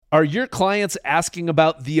Are your clients asking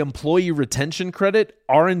about the employee retention credit,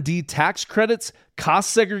 R&D tax credits,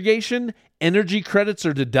 cost segregation, energy credits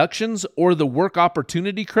or deductions, or the work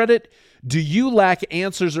opportunity credit? Do you lack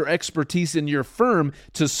answers or expertise in your firm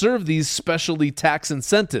to serve these specialty tax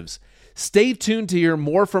incentives? Stay tuned to hear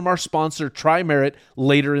more from our sponsor, TriMerit,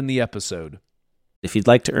 later in the episode. If you'd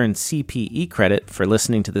like to earn CPE credit for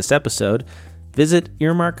listening to this episode, visit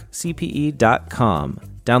earmarkcpe.com.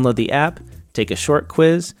 Download the app, take a short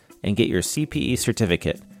quiz, and get your CPE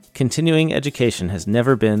certificate. Continuing education has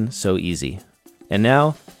never been so easy. And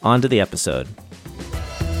now, on to the episode.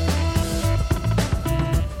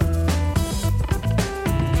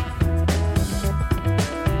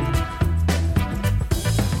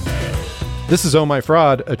 This is Oh My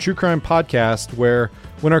Fraud, a true crime podcast where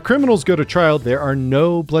when our criminals go to trial, there are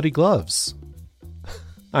no bloody gloves.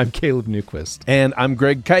 I'm Caleb Newquist. And I'm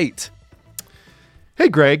Greg Kite. Hey,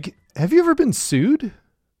 Greg, have you ever been sued?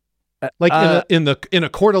 Like in a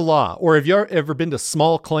court of law, or have you ever been to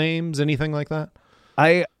small claims, anything like that?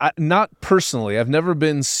 I not personally. I've never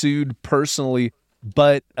been sued personally,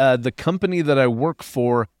 but the company that I work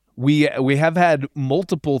for, we have had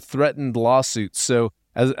multiple threatened lawsuits. So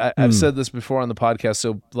as I've said this before on the podcast,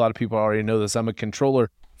 so a lot of people already know this. I'm a controller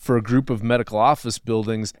for a group of medical office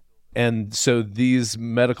buildings, and so these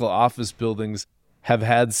medical office buildings have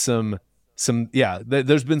had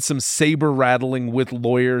there's been some saber rattling with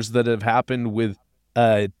lawyers that have happened with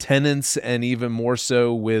tenants, and even more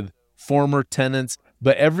so with former tenants.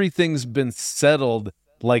 But everything's been settled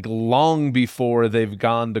like long before they've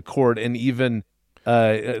gone to court, and even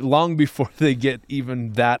long before they get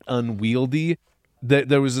even that unwieldy.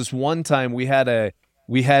 There was this one time we had an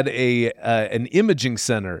imaging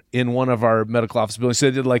center in one of our medical office buildings. So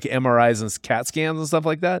they did like MRIs and CAT scans and stuff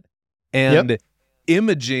like that, and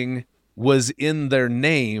imaging was in their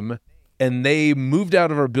name, and they moved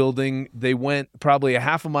out of our building. They went probably a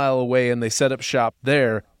half a mile away and they set up shop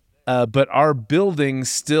there. But our building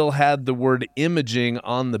still had the word imaging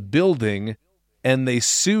on the building, and they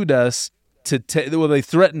sued us they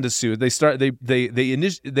threatened to sue. They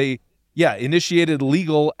initiated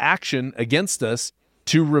legal action against us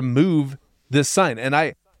to remove this sign.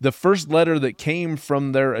 And the first letter that came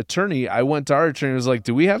from their attorney, I went to our attorney and was like,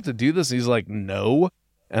 "Do we have to do this?" And he's like, "No."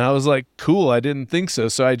 And I was like, "Cool, I didn't think so."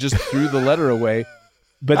 So I just threw the letter away.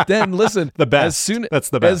 But then listen, the best. That's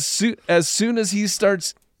the best. As soon as he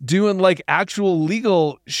starts doing like actual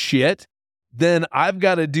legal shit, then I've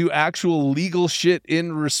got to do actual legal shit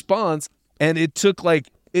in response. And it took like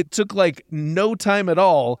no time at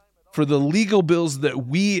all for the legal bills that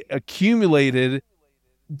we accumulated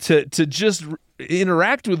to just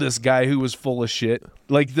interact with this guy who was full of shit.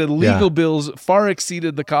 Like the legal bills far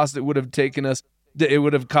exceeded the cost it would have taken us. It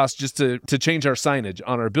would have cost just to change our signage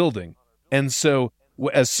on our building. And so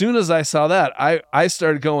as soon as I saw that, I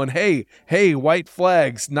started going, hey, white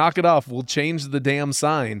flags, knock it off. We'll change the damn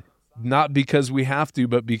sign. Not because we have to,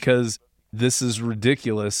 but because this is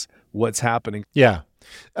ridiculous what's happening. Yeah.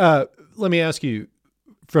 Let me ask you,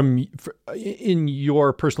 in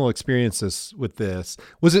your personal experiences with this,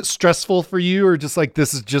 was it stressful for you, or just like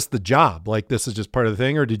this is just the job, like this is just part of the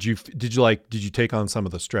thing, or did you take on some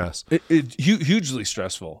of the stress? It hugely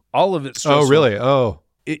stressful. All of it's stressful. Oh, really? Oh,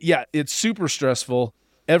 it's super stressful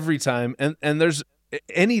every time. And there's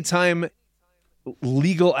any time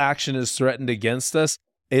legal action is threatened against us,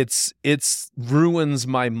 it's ruins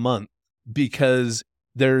my month, because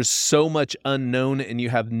there's so much unknown and you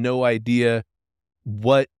have no idea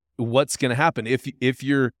what's going to happen. If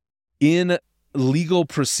you're in legal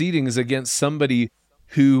proceedings against somebody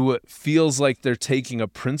who feels like they're taking a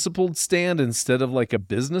principled stand instead of like a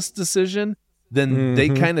business decision, then they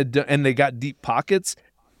kind of and they got deep pockets.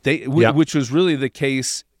 Which was really the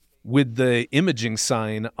case with the imaging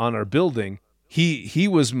sign on our building. He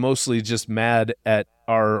was mostly just mad at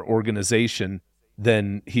our organization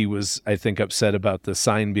than he was, I think, upset about the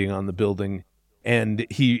sign being on the building. And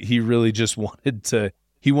he really just wanted to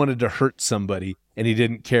hurt somebody, and he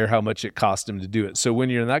didn't care how much it cost him to do it. So when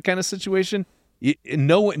you're in that kind of situation,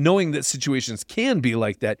 knowing that situations can be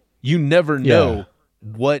like that, you never know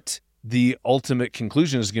what the ultimate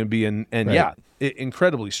conclusion is going to be. And right.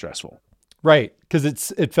 Incredibly stressful. Right. Because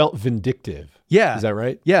it felt vindictive. Yeah. Is that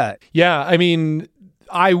right? Yeah. Yeah. I mean,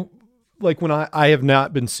 when I have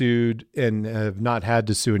not been sued and have not had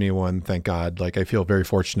to sue anyone, thank God. Like, I feel very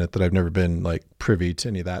fortunate that I've never been like privy to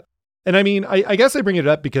any of that. And I mean, I guess I bring it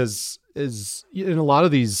up because in a lot of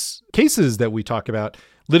these cases that we talk about,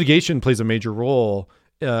 litigation plays a major role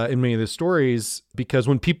in many of the stories, because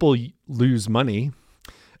when people lose money,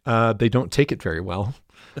 they don't take it very well.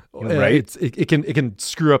 Right. It can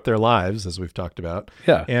screw up their lives, as we've talked about.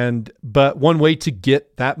 Yeah. But one way to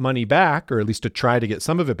get that money back, or at least to try to get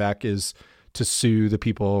some of it back, is to sue the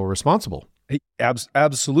people responsible.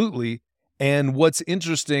 Absolutely. And what's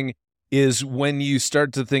interesting is when you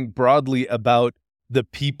start to think broadly about the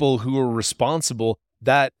people who are responsible,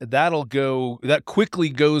 that quickly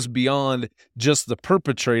goes beyond just the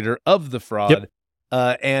perpetrator of the fraud.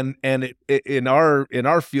 Yep. In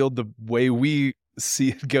our field, the way we see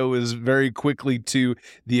it go is very quickly to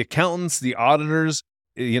the accountants, the auditors,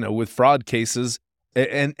 with fraud cases,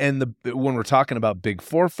 and when we're talking about big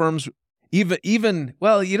four firms, even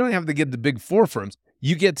well, you don't have to get to big four firms.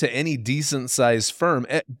 You get to any decent sized firm,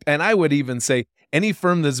 and I would even say any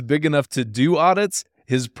firm that's big enough to do audits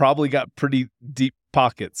has probably got pretty deep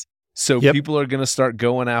pockets. So people are going to start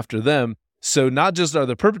going after them. So not just are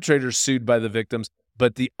the perpetrators sued by the victims,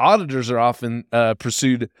 but the auditors are often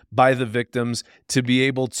pursued by the victims to be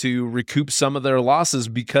able to recoup some of their losses,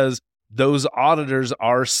 because those auditors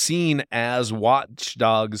are seen as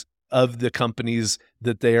watchdogs of the companies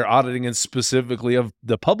that they are auditing, and specifically of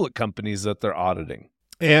the public companies that they're auditing.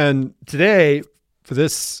 And today, for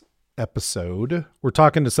this episode, we're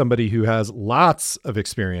talking to somebody who has lots of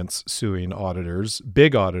experience suing auditors,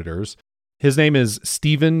 big auditors. His name is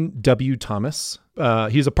Stephen W. Thomas.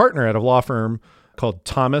 He's a partner at a law firm called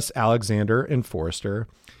Thomas, Alexander & Forrester.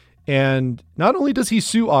 And not only does he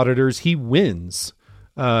sue auditors, he wins,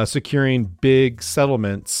 securing big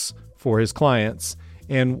settlements for his clients.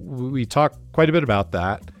 And we talk quite a bit about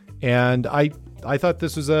that. And I thought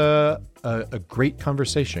this was a great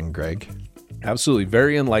conversation, Greg. Absolutely.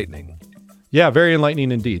 Very enlightening. Yeah, very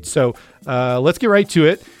enlightening indeed. So let's get right to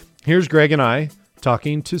it. Here's Greg and I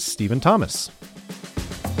talking to Stephen Thomas.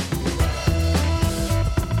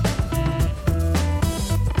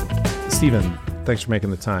 Stephen, thanks for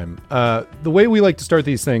making the time. The way we like to start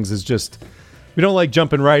these things is just, we don't like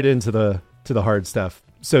jumping right into the hard stuff.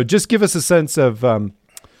 So just give us a sense of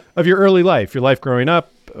your early life, your life growing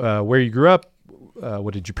up, where you grew up,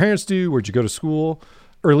 what did your parents do, where'd you go to school,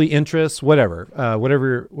 early interests, whatever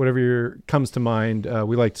comes to mind.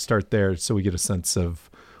 We like to start there so we get a sense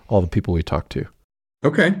of all the people we talk to.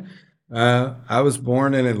 Okay. I was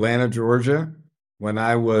born in Atlanta, Georgia. When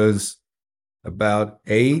I was about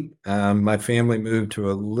 8, my family moved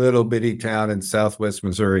to a little bitty town in southwest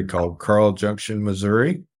Missouri called Carl Junction,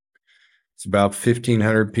 Missouri. It's about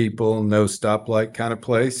 1,500 people, no stoplight kind of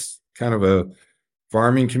place, kind of a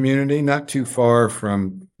farming community, not too far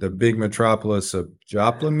from the big metropolis of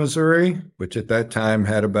Joplin, Missouri, which at that time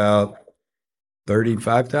had about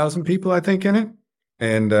 35,000 people, I think, in it.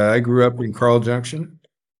 And I grew up in Carl Junction.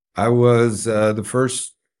 I was the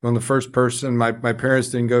first person. My parents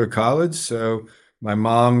didn't go to college, so my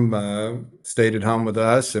mom stayed at home with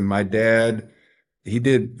us, and my dad,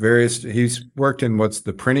 he's worked in what's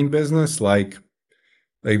the printing business. Like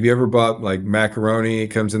have you ever bought like macaroni? It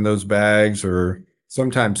comes in those bags, or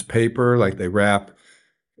sometimes paper, like they wrap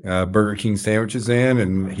Burger King sandwiches in.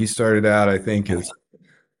 And he started out, I think, as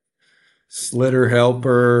slitter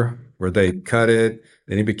helper, where they cut it.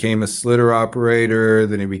 Then he became a slitter operator.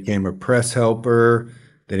 Then he became a press helper.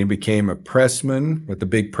 Then he became a pressman. With the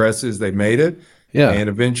big presses, they made it. Yeah. And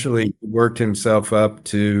eventually worked himself up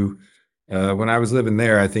to, when I was living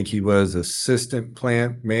there, I think he was assistant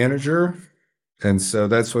plant manager. And so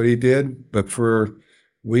that's what he did. But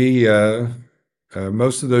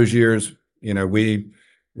most of those years,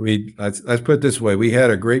 let's put it this way. We had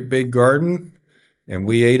a great big garden, and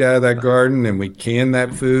we ate out of that garden, and we canned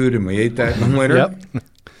that food, and we ate that in the winter. Yep.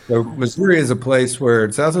 So Missouri is a place where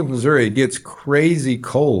in southern Missouri, it gets crazy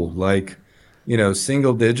cold, like,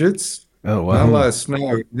 single digits. Oh, wow. Not a lot of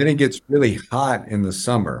snow. Then it gets really hot in the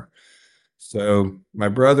summer. So my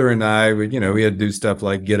brother and I, we had to do stuff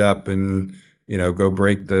like get up and, go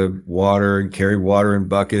break the water and carry water in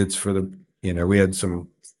buckets for we had some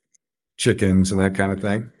chickens and that kind of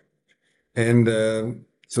thing. And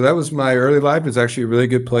so that was my early life. It's actually a really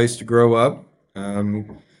good place to grow up.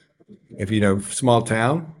 Small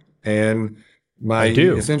town. And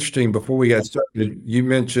it's interesting, before we got started, you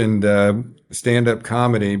mentioned stand-up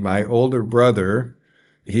comedy. My older brother,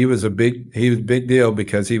 he was a big deal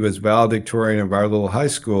because he was valedictorian of our little high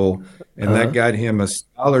school, and that got him a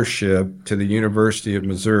scholarship to the University of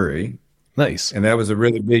Missouri. Nice. And that was a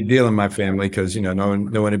really big deal in my family because, no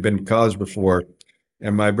one had been to college before.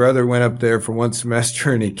 And my brother went up there for one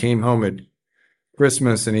semester, and he came home at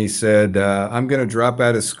Christmas, and he said, I'm going to drop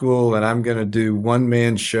out of school, and I'm going to do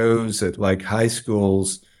one-man shows at like high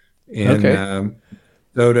schools in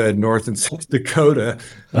Minnesota and North and South Dakota.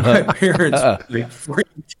 My parents were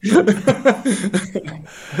freaked.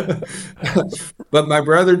 But my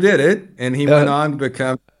brother did it, and he went on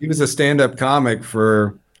to he was a stand-up comic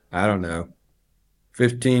for, I don't know,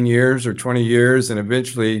 15 years or 20 years, and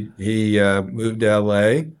eventually he moved to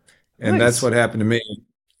LA, and that's what happened to me.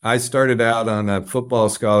 I started out on a football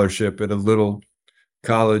scholarship at a little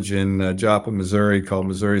college in Joplin, Missouri called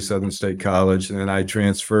Missouri Southern State College, and then I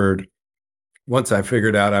transferred once I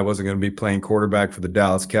figured out I wasn't going to be playing quarterback for the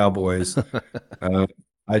Dallas Cowboys.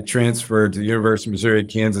 I transferred to the University of Missouri,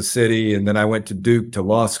 Kansas City, and then I went to Duke to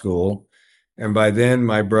law school. And by then,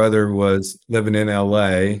 my brother was living in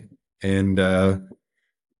LA and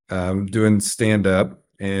doing stand-up.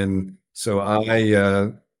 And so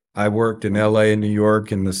I worked in LA and New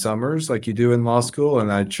York in the summers like you do in law school,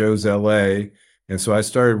 and I chose LA. And so I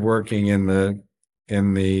started working in the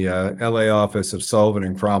LA office of Sullivan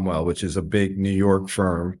and Cromwell, which is a big New York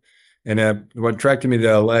firm. And what attracted me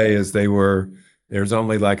to LA is there's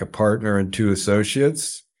only like a partner and two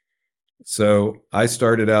associates. So I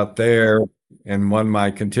started out there, and one of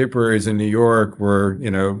my contemporaries in New York were,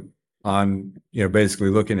 basically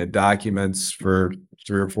looking at documents for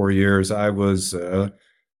 3 or 4 years. I was,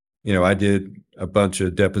 I did a bunch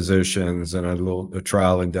of depositions and a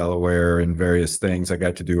trial in Delaware and various things I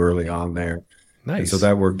got to do early on there. Nice. And so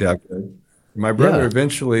that worked out good. My brother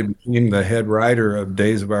eventually became the head writer of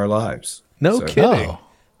Days of Our Lives. No kidding.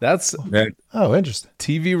 That's interesting.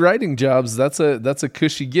 TV writing jobs. That's a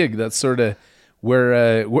cushy gig. That's sort of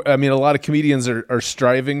where a lot of comedians are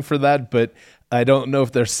striving for that, but I don't know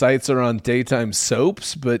if their sights are on daytime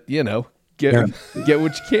soaps. But get what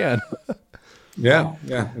you can. Yeah,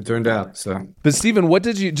 it turned out so. But Stephen, what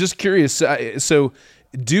did you? Just curious. So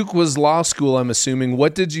Duke was law school, I'm assuming.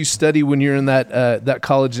 What did you study when you're in that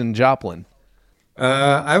college in Joplin?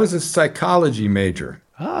 I was a psychology major.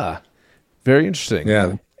 Very interesting.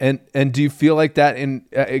 Yeah. And do you feel like that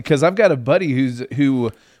because I've got a buddy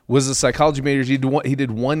who was a psychology major. He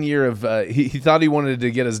did 1 year of he thought he wanted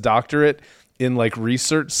to get his doctorate in like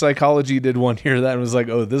research psychology. He did 1 year of that and was like,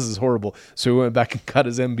 oh, this is horrible. So he went back and got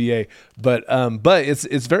his MBA. But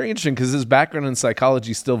it's very interesting because his background in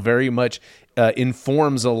psychology still very much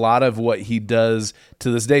informs a lot of what he does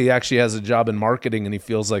to this day. He actually has a job in marketing, and he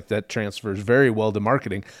feels like that transfers very well to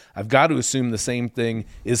marketing. I've got to assume the same thing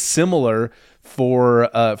is similar for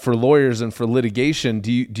lawyers and for litigation.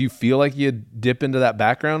 Do you feel like you dip into that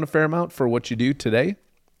background a fair amount for what you do today?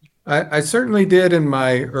 I certainly did in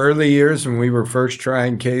my early years when we were first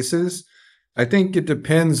trying cases. I think it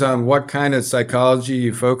depends on what kind of psychology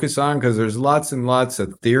you focus on, because there's lots and lots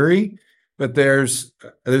of theory, but there's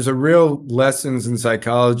a real lessons in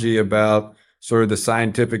psychology about sort of the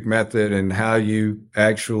scientific method and how you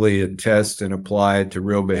actually attest and apply it to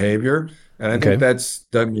real behavior. And I think that's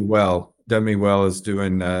done me well as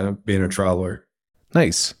doing being a trial lawyer.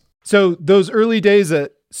 Nice. So those early days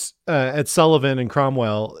at Sullivan and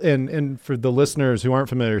Cromwell, and for the listeners who aren't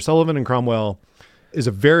familiar, Sullivan and Cromwell is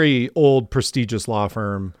a very old, prestigious law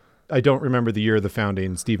firm. I don't remember the year of the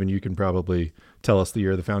founding. Stephen, you can probably tell us the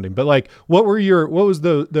year of the founding. But like, what was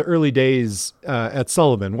the early days at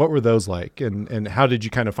Sullivan? What were those like, and how did you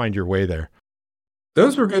kind of find your way there?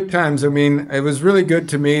 Those were good times. I mean, it was really good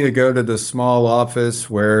to me to go to the small office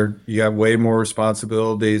where you have way more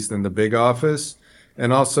responsibilities than the big office,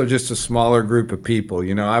 and also just a smaller group of people.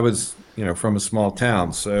 I was, from a small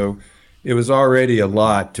town, so it was already a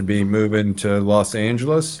lot to be moving to Los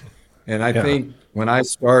Angeles. And I think when I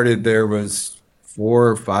started, there was 4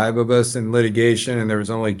 or 5 of us in litigation, and there was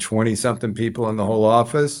only 20-something people in the whole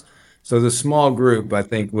office. So the small group, I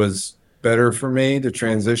think, was better for me to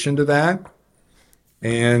transition to that.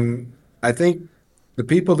 And I think the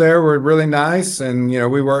people there were really nice, and,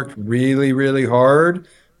 we worked really, really hard,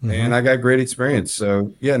 and I got great experience.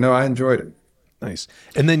 So, I enjoyed it. Nice.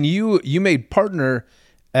 And then you made partner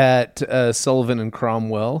at Sullivan and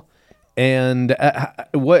Cromwell. And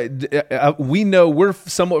we're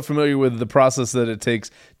somewhat familiar with the process that it takes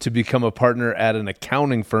to become a partner at an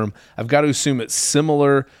accounting firm. I've got to assume it's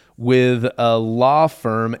similar with a law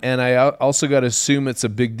firm, and I also got to assume it's a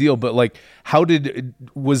big deal. But like,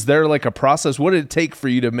 was there like a process? What did it take for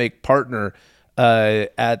you to make partner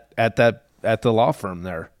at the law firm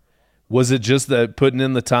there? Was it just that putting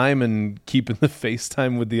in the time and keeping the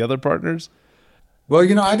FaceTime with the other partners? Well,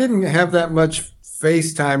 I didn't have that much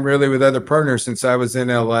FaceTime really with other partners since I was in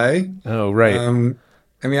LA. Oh, right.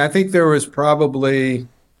 I think there was probably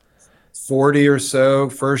 40 or so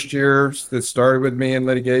first years that started with me in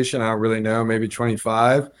litigation. I don't really know, maybe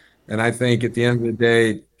 25. And I think at the end of the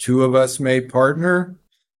day, 2 of us made partner.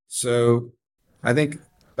 So I think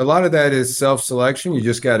a lot of that is self-selection. You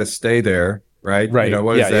just got to stay there, right? Right. You know,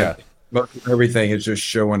 what Yeah, is that? Most of everything is just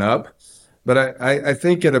showing up. But I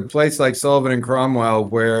think at a place like Sullivan and Cromwell,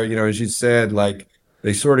 where, you know, as you said, like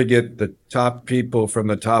they sort of get the top people from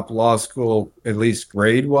the top law school, at least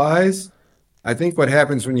grade wise. I think what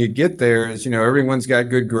happens when you get there is, you know, everyone's got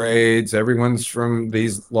good grades. Everyone's from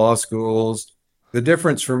these law schools. The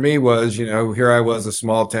difference for me was, you know, here I was, a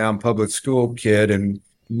small town public school kid, and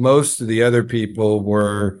most of the other people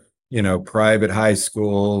were, you know, private high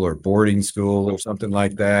school or boarding school or something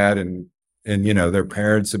like that. And, you know, their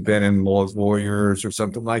parents have been in lawyers or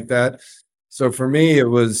something like that. So for me, it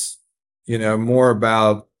was, you know, more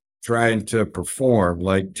about trying to perform,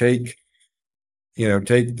 like take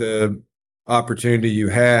the opportunity you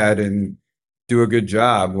had and do a good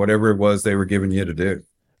job, whatever it was they were giving you to do.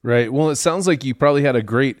 Right. Well, it sounds like you probably had a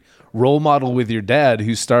great role model with your dad,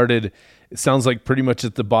 who started, it sounds like, pretty much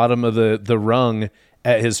at the bottom of the rung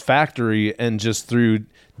at his factory, and just through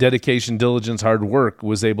dedication, diligence, hard work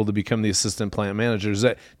was able to become the assistant plant manager.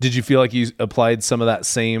 Did you feel like you applied some of that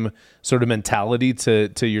same sort of mentality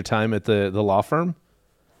to your time at the law firm?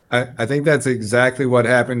 I think that's exactly what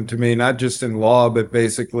happened to me, not just in law, but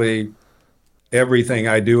basically everything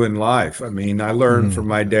I do in life. I mean, I learned from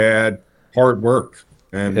my dad hard work.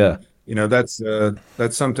 And, you know, that's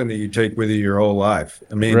something that you take with you your whole life.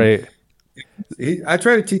 I mean, right. I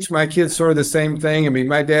try to teach my kids sort of the same thing. I mean,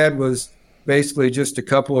 my dad was basically just a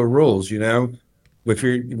couple of rules, you know,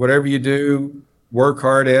 whatever you do, work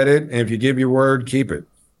hard at it. And if you give your word, keep it,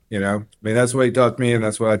 you know. I mean, that's what he taught me, and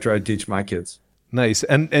that's what I try to teach my kids. Nice.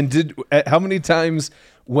 And how many times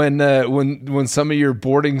when some of your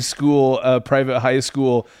boarding school, private high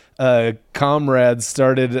school comrades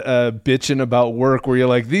started bitching about work, where you're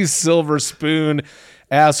like, these silver spoon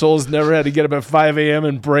assholes never had to get up at 5 a.m.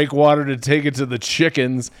 and break water to take it to the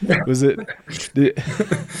chickens? Was it?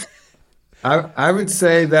 I would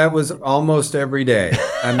say that was almost every day.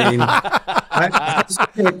 I mean, I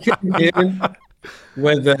came in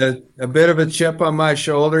with a bit of a chip on my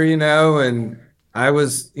shoulder, you know, and I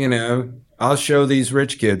was, you know, I'll show these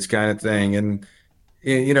rich kids kind of thing. And,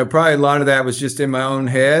 you know, probably a lot of that was just in my own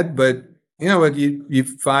head, but, you know, you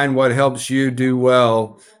find what helps you do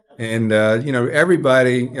well. And, you know,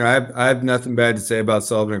 everybody, you know, I have nothing bad to say about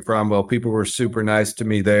Sullivan and Cromwell. People were super nice to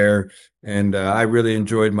me there, and I really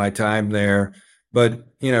enjoyed my time there. But,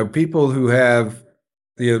 you know, people who have,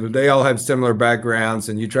 you know, they all have similar backgrounds,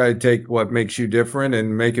 and you try to take what makes you different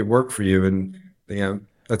and make it work for you. And, you know,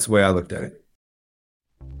 that's the way I looked at it.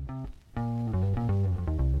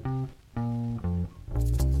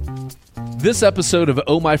 This episode of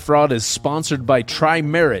Oh My Fraud is sponsored by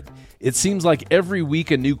Tri-Merit. It seems like every week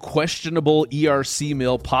a new questionable ERC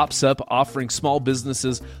mill pops up, offering small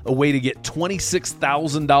businesses a way to get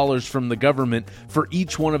 $26,000 from the government for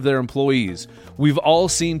each one of their employees. We've all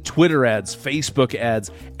seen Twitter ads, Facebook ads,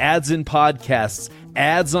 ads in podcasts,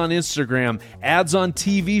 ads on Instagram, ads on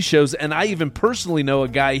TV shows, and I even personally know a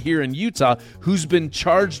guy here in Utah who's been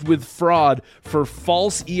charged with fraud for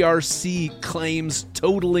false ERC claims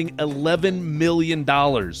totaling $11 million.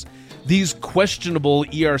 These questionable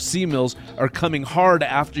ERC mills are coming hard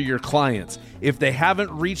after your clients. If they haven't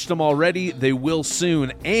reached them already, they will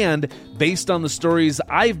soon. And based on the stories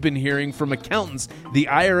I've been hearing from accountants, the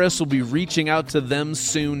IRS will be reaching out to them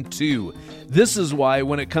soon too. This is why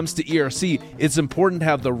when it comes to ERC, it's important to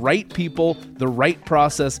have the right people, the right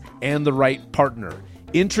process, and the right partner.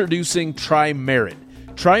 Introducing Tri-Merit.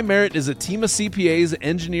 Tri-Merit is a team of CPAs,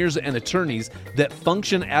 engineers, and attorneys that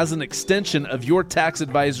function as an extension of your tax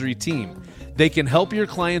advisory team. They can help your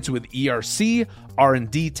clients with ERC,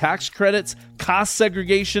 R&D tax credits, cost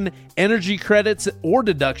segregation, energy credits or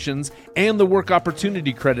deductions, and the work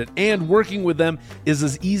opportunity credit. And working with them is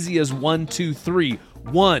as easy as 1, 2, 3.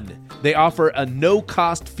 1, they offer a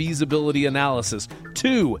no-cost feasibility analysis.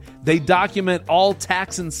 2, they document all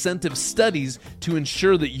tax incentive studies to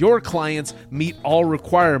ensure that your clients meet all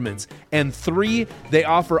requirements. And 3, they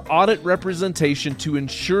offer audit representation to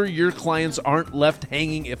ensure your clients aren't left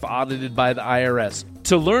hanging if audited by the IRS.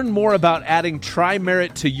 To learn more about adding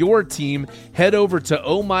Tri-Merit to your team, head over to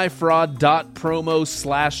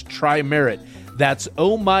ohmyfraud.promo/Tri-Merit. That's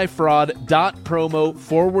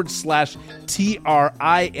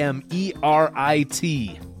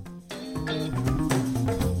ohmyfraud.promo/TRIMERIT.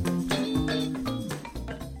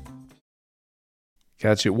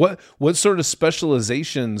 Gotcha. What sort of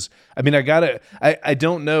specializations? I mean, I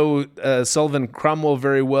don't know Sullivan Cromwell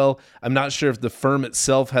very well. I'm not sure if the firm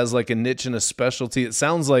itself has like a niche and a specialty. It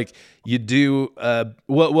sounds like you do.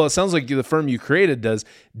 Well, it sounds like the firm you created does.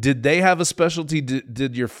 Did they have a specialty?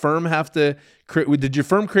 Did your firm have to? Did your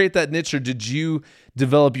firm create that niche, or did you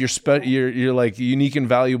develop your like unique and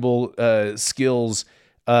valuable skills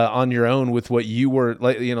on your own with what you were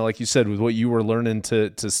like you said, with what you were learning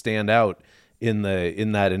to stand out in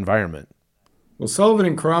that environment? Well, Sullivan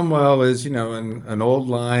and Cromwell is, an old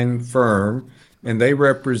line firm, and they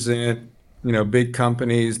represent, big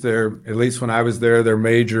companies. They're, at least when I was there, their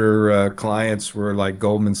major clients were like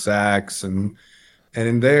Goldman Sachs, and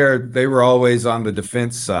in there they were always on the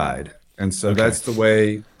defense side. And so that's the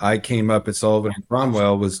way I came up at Sullivan and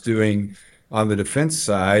Cromwell, was doing on the defense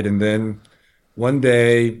side. And then one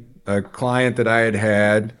day, a client that I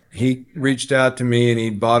had, he reached out to me, and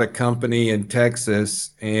he bought a company in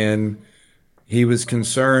Texas, and he was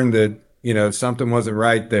concerned that, something wasn't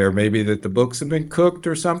right there, maybe that the books had been cooked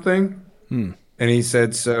or something. And he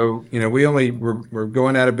said, so, we're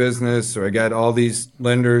going out of business, so I got all these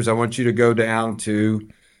lenders. I want you to go down to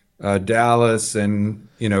Dallas and,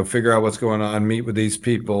 figure out what's going on, meet with these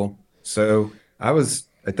people. So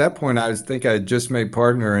at that point, I think I had just made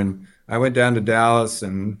partner, and I went down to Dallas,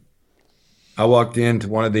 and I walked into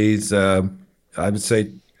one of these, I would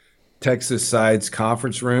say, Texas sides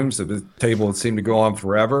conference rooms. The table that seemed to go on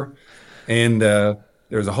forever. And there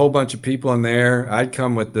was a whole bunch of people in there. I'd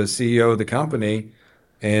come with the CEO of the company,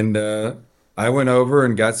 and I went over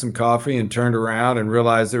and got some coffee and turned around and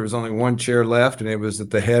realized there was only one chair left, and it was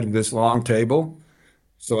at the head of this long table.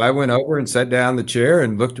 So I went over and sat down in the chair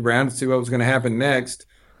and looked around to see what was going to happen next.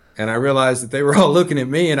 And I realized that they were all looking at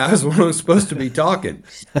me, and I was the one who was supposed to be talking.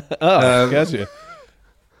 Gotcha.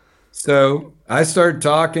 So I started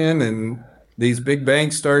talking, and these big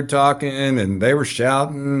banks started talking, and they were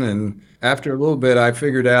shouting. And after a little bit, I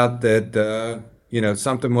figured out that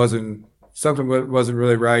something wasn't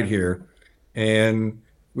really right here. And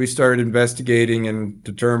we started investigating and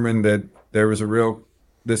determined that there was a real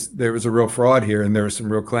fraud here, and there were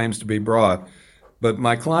some real claims to be brought. But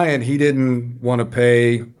my client, he didn't want to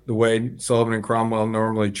pay the way Sullivan and Cromwell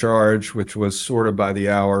normally charge, which was sort of by the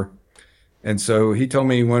hour. And so he told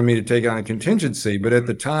me he wanted me to take on a contingency. But at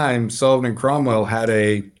the time, Sullivan and Cromwell had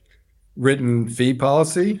a written fee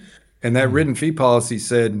policy, and that written fee policy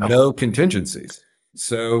said no contingencies.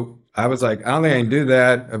 So I was like, I don't think I can do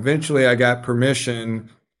that. Eventually, I got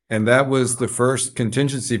permission, and that was the first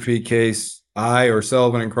contingency fee case I or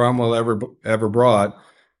Sullivan and Cromwell ever brought.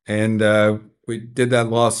 And we did that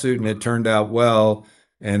lawsuit, and it turned out well.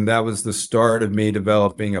 And that was the start of me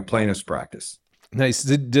developing a plaintiff's practice. Nice.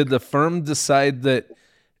 Did the firm decide that,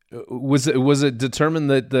 was it determined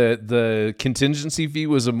that the contingency fee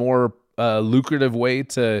was a more lucrative way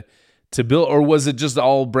to build, or was it just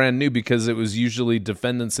all brand new because it was usually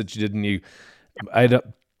defendants that you didn't?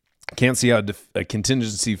 Can't see how a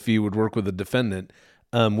contingency fee would work with a defendant.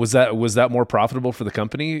 Was that more profitable for the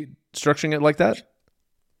company structuring it like that?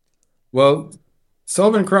 Well,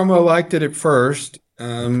 Sullivan Cromwell liked it at first,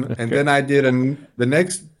 and then I did the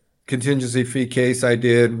next contingency fee case I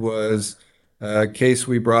did was a case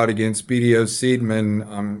we brought against BDO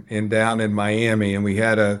Seidman down in Miami, and we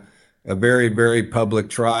had a very, very public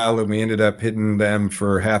trial, and we ended up hitting them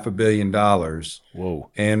for $500 million. Whoa!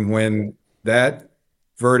 And when that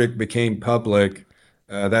verdict became public,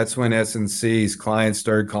 that's when S&C's clients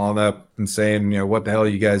started calling up and saying, what the hell are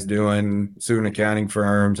you guys doing? Suing accounting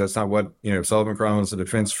firms. That's not what, Sullivan Cromwell is a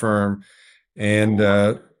defense firm. And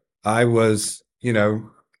I was,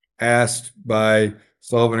 asked by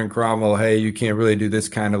Sullivan and Cromwell, hey, you can't really do this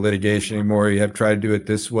kind of litigation anymore. You have to try to do it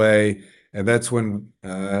this way. And that's when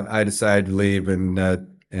I decided to leave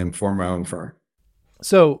and form my own firm.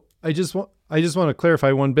 So I just want to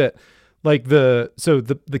clarify one bit. Like the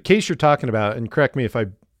case you're talking about, and correct me if I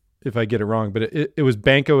get it wrong, but it was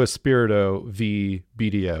Banco Espirito v.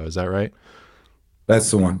 BDO. Is that right?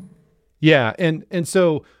 That's the one. Yeah. And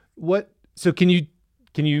so can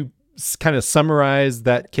you kind of summarize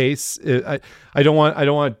that case? I don't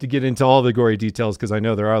want to get into all the gory details, because I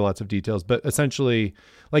know there are lots of details, but essentially,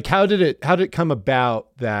 like, how did it come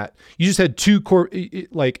about that you just had two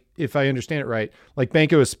like, if I understand it right, like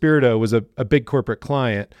Banco Espirito was a big corporate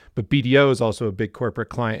client, but BDO is also a big corporate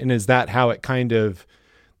client. And is that how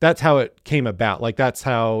that's how it came about? Like, that's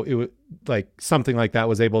how like something like that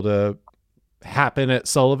was able to happen at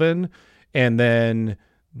Sullivan. And then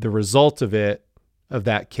the result of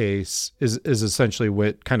that case is essentially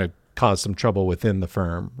what kind of caused some trouble within the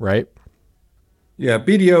firm, right? Yeah,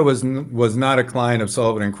 BDO was not a client of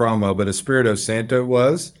Sullivan and Cromwell, but Espirito Santo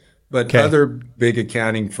was. But Okay. other big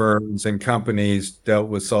accounting firms and companies dealt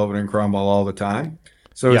with Sullivan and Cromwell all the time.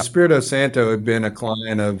 So Yep. Espirito Santo had been a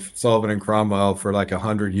client of Sullivan and Cromwell for like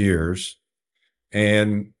 100 years.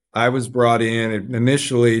 And I was brought in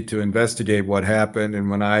initially to investigate what happened. And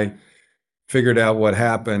when I figured out what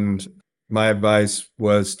happened, my advice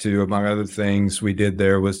was to, among other things we did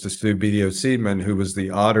there, was to sue BDO Seidman, who was the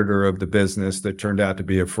auditor of the business that turned out to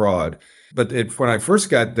be a fraud. But when I first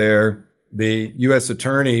got there, the U.S.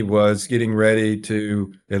 attorney was getting ready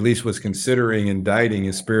to, at least was considering indicting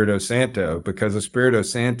Espirito Santo, because Espirito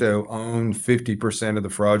Santo owned 50% of the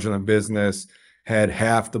fraudulent business, had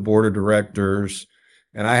half the board of directors.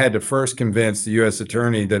 And I had to first convince the U.S.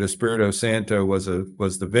 attorney that Espirito Santo was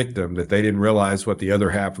the victim, that they didn't realize what the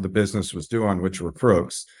other half of the business was doing, which were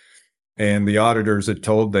crooks. And the auditors had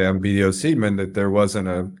told them, BDO Seidman, that there wasn't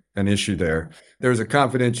an issue there. There was a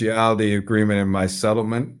confidentiality agreement in my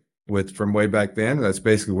settlement from way back then. That's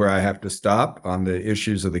basically where I have to stop on the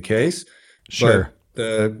issues of the case. Sure.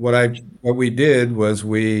 But what we did was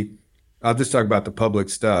I'll just talk about the public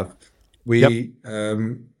stuff. We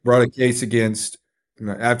brought a case against,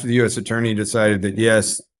 after the U.S. attorney decided that,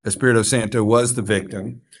 yes, Espirito Santo was the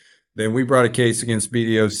victim, then we brought a case against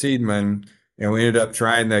BDO Seidman, and we ended up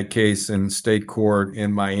trying that case in state court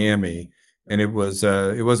in Miami. And it was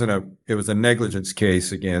a negligence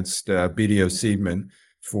case against BDO Seidman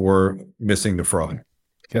for missing the fraud.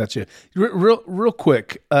 Gotcha. Real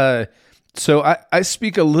quick. So I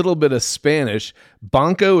speak a little bit of Spanish.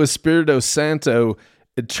 Banco Espirito Santo,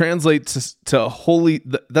 it translates to holy.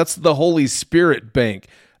 That's the Holy Spirit Bank.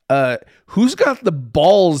 Who's got the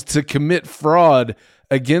balls to commit fraud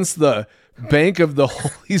against the Bank of the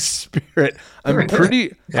Holy Spirit? I'm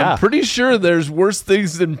pretty sure there's worse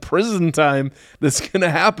things than prison time that's going to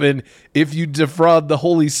happen if you defraud the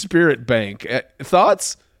Holy Spirit Bank.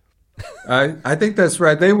 Thoughts? I think that's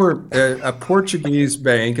right. They were a Portuguese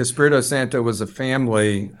bank. Espirito Santo was a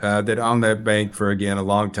family that owned that bank for, again, a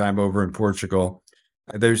long time over in Portugal.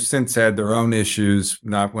 They've since had their own issues,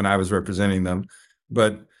 not when I was representing them.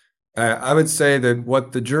 But I would say that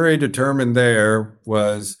what the jury determined there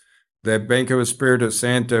was that Banco Espirito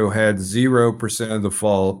Santo had 0% of the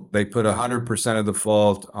fault. They put 100% of the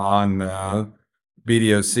fault on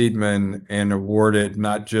BDO Seidman and awarded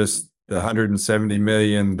not just the $170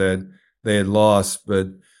 million that they had lost, but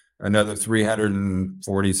another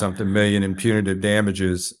 340 something million in punitive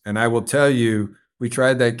damages. And I will tell you, we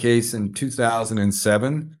tried that case in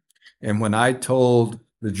 2007. And when I told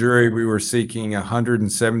the jury we were seeking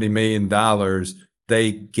 $170 million,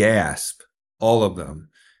 they gasped, all of them.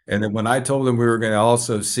 And then when I told them we were going to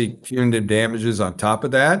also seek punitive damages on top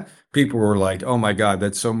of that, people were like, oh my God,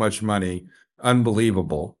 that's so much money.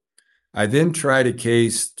 Unbelievable. I then tried a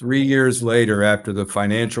case 3 years later after the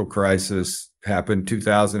financial crisis happened.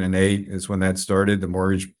 2008 is when that started, the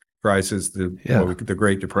mortgage crisis, the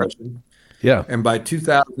Great Depression. Yeah. And by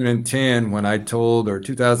 2010, or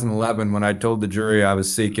 2011, when I told the jury I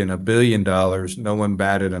was seeking $1 billion, no one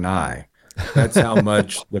batted an eye. That's how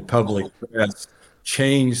much the public press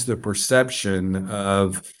changed the perception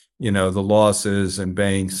of, the losses and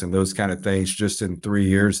banks and those kind of things just in 3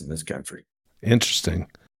 years in this country. Interesting.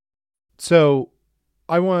 So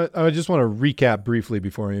I just want to recap briefly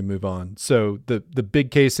before we move on. So the big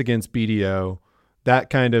case against BDO,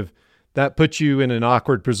 that puts you in an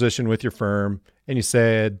awkward position with your firm, and you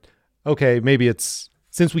said, okay, maybe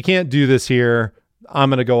since we can't do this here,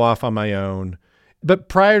 I'm going to go off on my own. But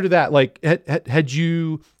prior to that, like, had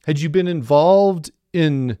you been involved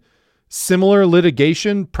in similar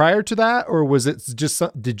litigation prior to that, or was it just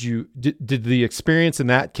did the experience in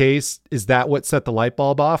that case, is that what set the light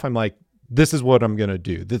bulb off? I'm like, this is what I'm going to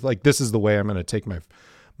do. This is the way I'm going to take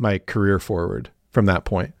my career forward from that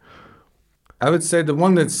point. I would say the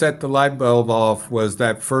one that set the light bulb off was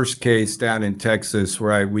that first case down in Texas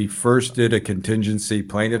where we first did a contingency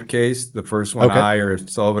plaintiff case, the first one I or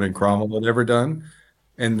Sullivan and Cromwell had ever done.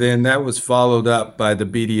 And then that was followed up by the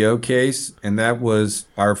BDO case, and that was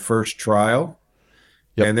our first trial.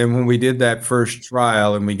 Yep. And then when we did that first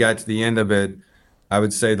trial and we got to the end of it, I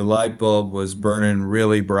would say the light bulb was burning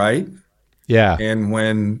really bright. Yeah. And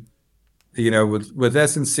when with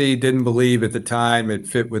S&C, didn't believe at the time it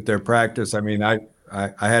fit with their practice. I mean, I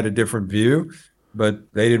had a different view,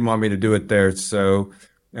 but they didn't want me to do it there. So,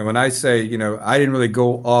 and when I say, I didn't really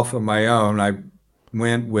go off on my own, I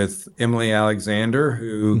went with Emily Alexander,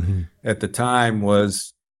 who at the time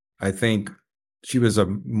was, I think she was a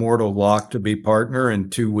mortal lock to be partner in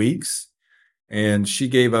 2 weeks. And she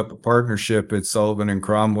gave up a partnership at Sullivan and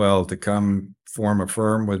Cromwell to come form a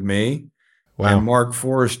firm with me. Wow. And Mark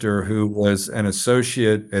Forrester, who was an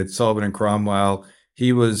associate at Sullivan and Cromwell,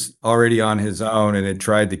 he was already on his own and had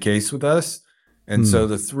tried the case with us. And so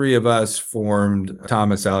the three of us formed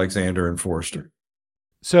Thomas, Alexander, and Forrester.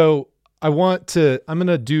 So I'm going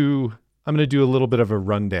to do a little bit of a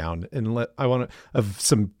rundown of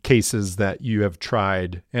some cases that you have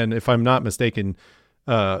tried, and if I'm not mistaken,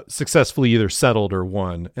 successfully either settled or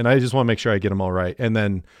won. And I just want to make sure I get them all right. And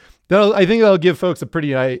then I think that'll give folks a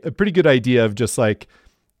pretty good idea of just like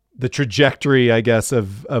the trajectory, I guess,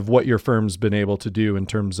 of what your firm's been able to do in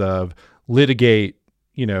terms of litigate,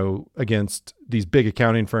 against these big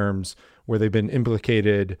accounting firms where they've been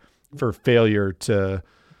implicated for failure to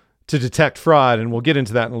detect fraud. And we'll get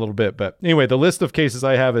into that in a little bit. But anyway, the list of cases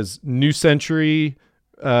I have is New Century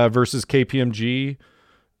versus KPMG,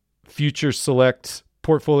 Future Select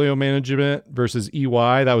Portfolio Management versus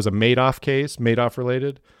EY. That was a Madoff case, Madoff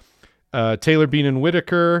related. Taylor, Bean and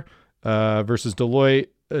Whitaker versus Deloitte.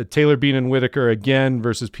 Taylor, Bean and Whitaker again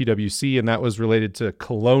versus PwC, and that was related to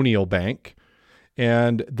Colonial Bank.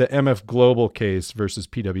 And the MF Global case versus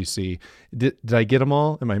PwC. Did I get them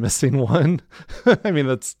all? Am I missing one? I mean,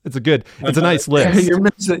 it's a nice list. You're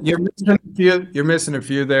missing a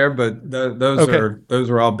few there, but those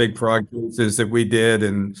are all big fraud cases that we did,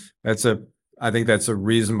 and I think that's a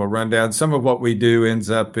reasonable rundown. Some of what we do ends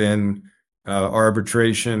up in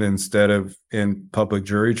arbitration instead of in public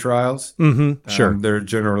jury trials. Mm-hmm. Sure, they're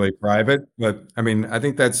generally private, but I mean, I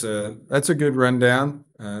think that's a good rundown.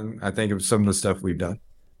 And I think of some of the stuff we've done.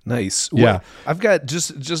 Nice. Yeah. Well, I've got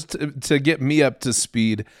just to get me up to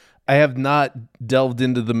speed. I have not delved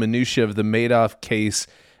into the minutia of the Madoff case,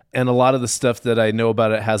 and a lot of the stuff that I know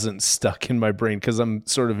about it hasn't stuck in my brain because I'm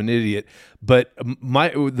sort of an idiot. But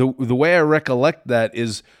the way I recollect that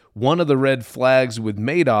is one of the red flags with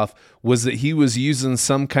Madoff was that he was using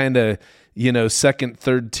some kind of second,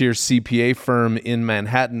 third tier CPA firm in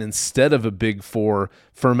Manhattan instead of a Big Four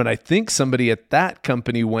firm. And I think somebody at that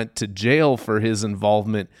company went to jail for his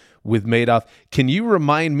involvement with Madoff. Can you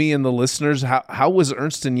remind me and the listeners, how was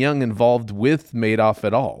Ernst & Young involved with Madoff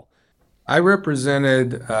at all? I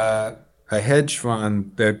represented a hedge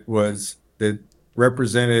fund that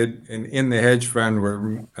represented, and in the hedge fund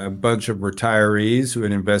were a bunch of retirees who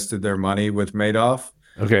had invested their money with Madoff.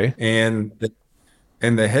 Okay. And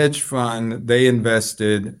the hedge fund, they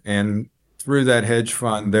invested, and through that hedge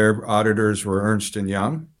fund, their auditors were Ernst &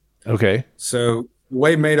 Young. Okay. So the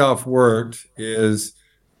way Madoff worked is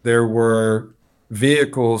there were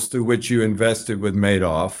vehicles through which you invested with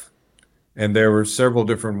Madoff, and there were several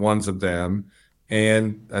different ones of them,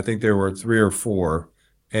 and I think there were 3 or 4.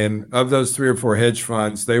 And of those 3 or 4 hedge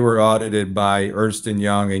funds, they were audited by Ernst &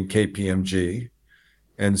 Young and KPMG.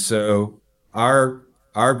 And so our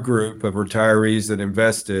group of retirees that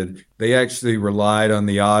invested, they actually relied on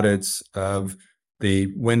the audits of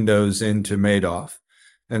the windows into Madoff.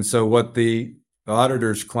 And so what the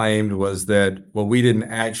auditors claimed was that, well, we didn't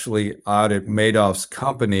actually audit Madoff's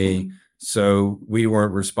company, so we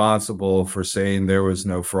weren't responsible for saying there was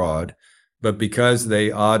no fraud. But because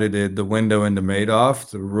they audited the window into Madoff,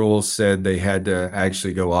 the rules said they had to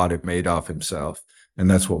actually go audit Madoff himself. And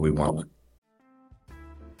that's what we wanted.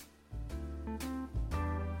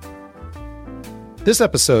 This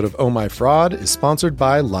episode of Oh My Fraud is sponsored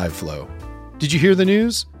by LiveFlow. Did you hear the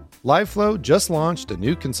news? LiveFlow just launched a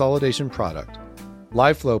new consolidation product.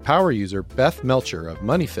 LiveFlow power user Beth Melcher of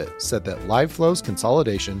MoneyFit said that LiveFlow's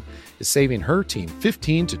consolidation is saving her team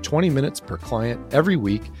 15 to 20 minutes per client every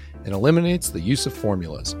week and eliminates the use of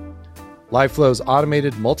formulas. LiveFlow's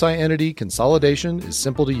automated multi-entity consolidation is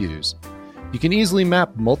simple to use. You can easily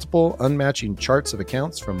map multiple unmatching charts of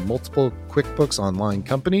accounts from multiple QuickBooks Online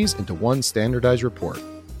companies into one standardized report.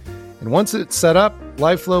 And once it's set up,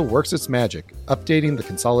 LiveFlow works its magic, updating the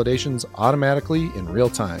consolidations automatically in real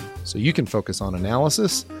time, so you can focus on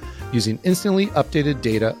analysis using instantly updated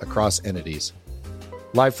data across entities.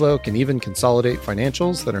 LiveFlow can even consolidate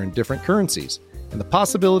financials that are in different currencies, and the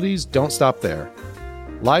possibilities don't stop there.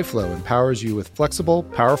 LiveFlow empowers you with flexible,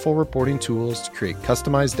 powerful reporting tools to create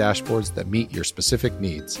customized dashboards that meet your specific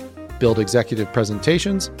needs. Build executive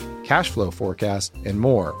presentations, cash flow forecasts, and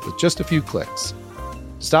more with just a few clicks.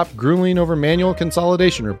 Stop grueling over manual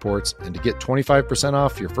consolidation reports, and to get 25%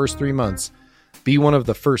 off your first 3 months, be one of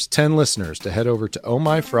the first 10 listeners to head over to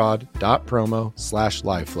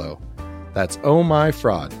ohmyfraud.promo/liveflow. That's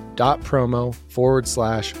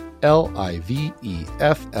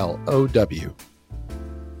ohmyfraud.promo/LIVEFLOW.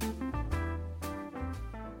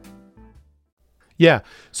 Yeah,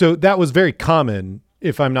 so that was very common,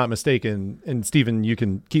 if I'm not mistaken, and Stephen, you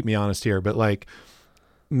can keep me honest here, but like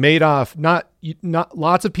Madoff, not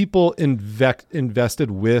lots of people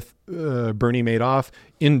invested with Bernie Madoff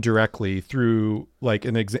indirectly through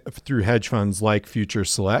through hedge funds like Future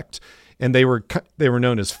Select, and they were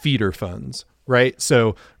known as feeder funds, right?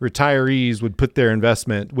 So retirees would put their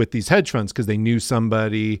investment with these hedge funds because they knew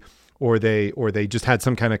somebody, or they just had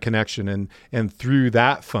some kind of connection, and through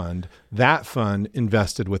that fund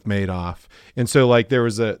invested with Madoff. And so like there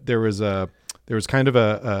was kind of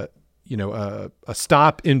a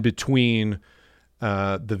stop in between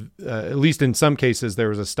at least in some cases there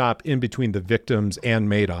was a stop in between the victims and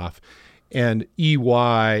Madoff, and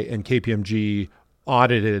EY and KPMG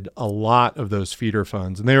audited a lot of those feeder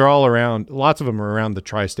funds, and they were all around. Lots of them are around the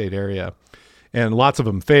tri-state area, and lots of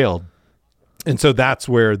them failed. And so that's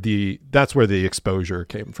where the exposure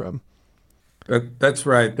came from. That's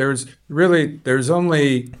right. There's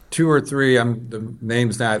only two or three. The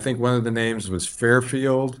names now. I think one of the names was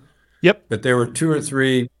Fairfield. Yep. But there were two or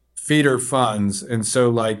three feeder funds, and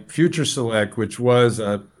so like Future Select, which was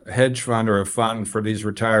a hedge fund or a fund for these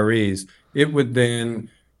retirees, it would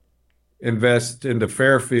then invest into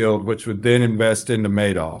Fairfield, which would then invest into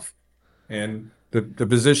Madoff. And the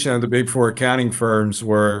position of the big four accounting firms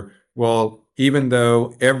were, well, even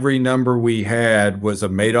though every number we had was a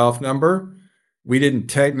Madoff number, we didn't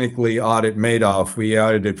technically audit Madoff. We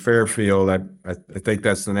audited Fairfield. I think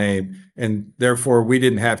that's the name. And therefore, we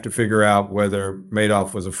didn't have to figure out whether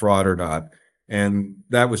Madoff was a fraud or not. And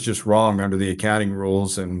that was just wrong under the accounting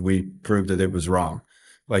rules, and we proved that it was wrong.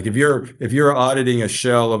 Like if you're auditing a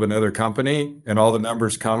shell of another company and all the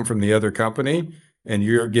numbers come from the other company, and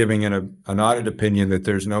you're giving an audit opinion that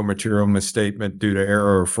there's no material misstatement due to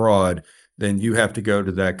error or fraud, then you have to go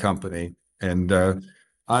to that company. And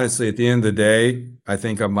honestly, at the end of the day, I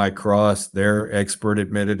think on my cross, their expert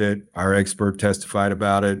admitted it. Our expert testified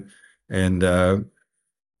about it. And, I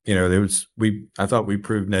thought we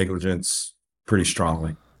proved negligence pretty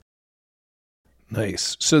strongly.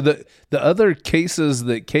 Nice. So the other cases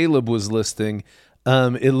that Caleb was listing,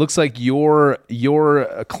 it looks like your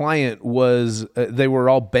client was they were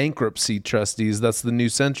all bankruptcy trustees. That's the New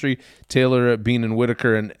Century, Taylor, Bean and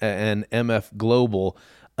Whitaker, and MF Global.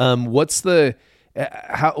 What's the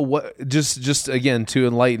just again to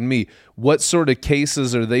enlighten me, what sort of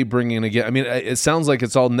cases are they bringing again? I mean, it sounds like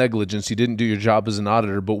it's all negligence. You didn't do your job as an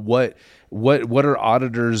auditor, but what are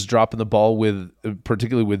auditors dropping the ball with,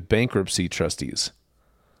 particularly with bankruptcy trustees?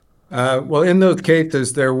 Well, in those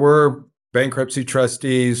cases, there were bankruptcy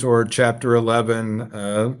trustees or Chapter 11.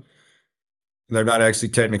 They're not actually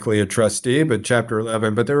technically a trustee, but Chapter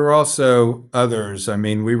 11. But there were also others. I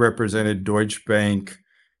mean, we represented Deutsche Bank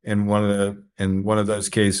in one of those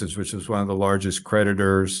cases, which was one of the largest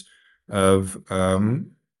creditors in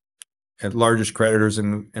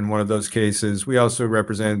one of those cases. We also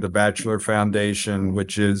represented the Batchelor Foundation,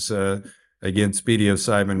 which is against BDO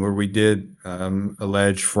Simon, where we did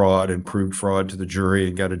allege fraud and proved fraud to the jury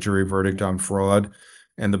and got a jury verdict on fraud.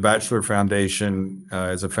 And the Batchelor Foundation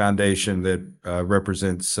is a foundation that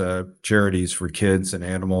represents charities for kids and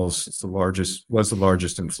animals. Was the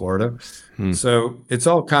largest in Florida. So it's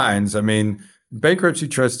all kinds. I mean, bankruptcy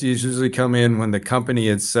trustees usually come in when the company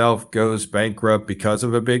itself goes bankrupt because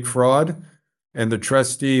of a big fraud, and the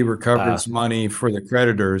trustee recovers money for the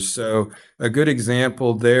creditors. So a good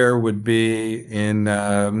example there would be in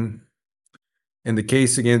the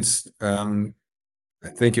case against I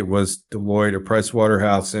think it was Deloitte or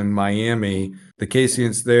Pricewaterhouse in Miami. The case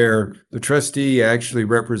against the trustee actually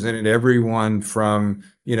represented everyone from,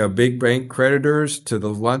 big bank creditors to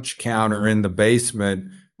the lunch counter in the basement,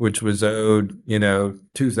 which was owed,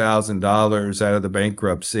 $2,000 out of the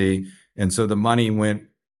bankruptcy. And so the money went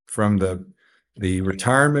from the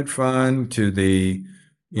retirement fund to the,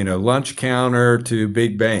 lunch counter to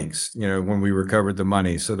big banks, when we recovered the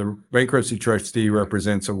money. So the bankruptcy trustee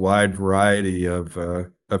represents a wide variety of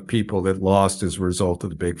people that lost as a result of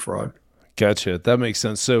the big fraud. Gotcha. That makes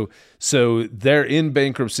sense. So they're in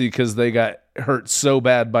bankruptcy because they got hurt so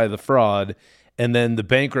bad by the fraud, and then the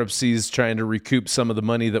bankruptcy is trying to recoup some of the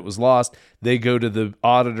money that was lost. They go to the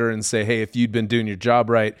auditor and say, hey, if you'd been doing your job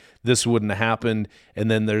right, this wouldn't have happened. And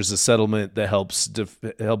then there's a settlement that helps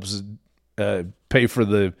pay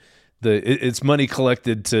for it's money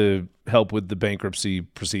collected to help with the bankruptcy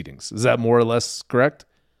proceedings. Is that more or less correct?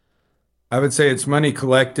 I would say it's money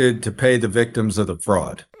collected to pay the victims of the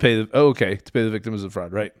fraud. To pay the victims of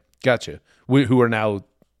fraud, right? Gotcha. Who are now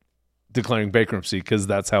declaring bankruptcy because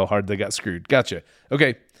that's how hard they got screwed. Gotcha.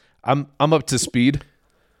 Okay, I'm up to speed.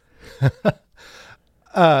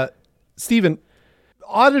 Stephen,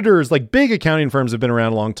 auditors, like big accounting firms, have been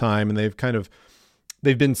around a long time, and they've kind of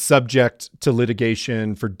They've been subject to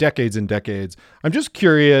litigation for decades and decades. I'm just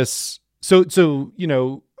curious. So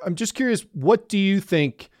I'm just curious. What do you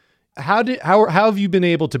think? How have you been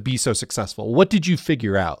able to be so successful? What did you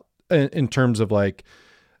figure out in terms of like,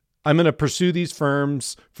 I'm going to pursue these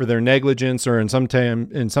firms for their negligence, or in some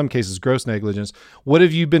cases, gross negligence. What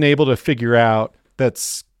have you been able to figure out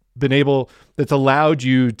that's allowed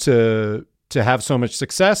you to have so much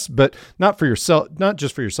success, but not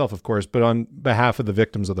just for yourself, of course, but on behalf of the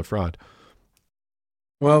victims of the fraud?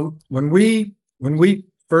 Well, when we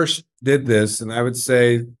first did this, and I would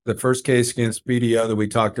say the first case against BDO that we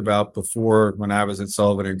talked about before, when I was at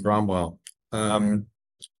Sullivan and Cromwell,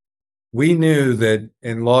 we knew that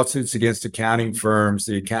in lawsuits against accounting firms,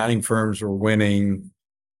 the accounting firms were winning,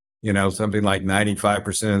 something like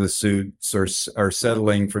 95% of the suits are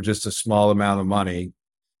settling for just a small amount of money.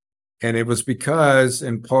 And it was because,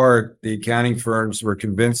 in part, the accounting firms were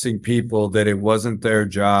convincing people that it wasn't their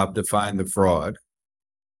job to find the fraud.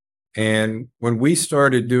 And when we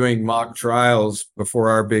started doing mock trials before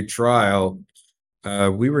our big trial,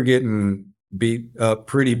 we were getting beat up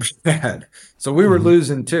pretty bad. So we were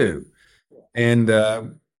losing too. And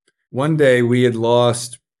one day we'd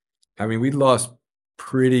lost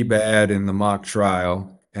pretty bad in the mock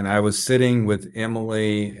trial. And I was sitting with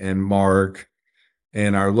Emily and Mark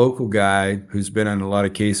and our local guy who's been in a lot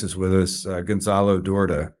of cases with us, Gonzalo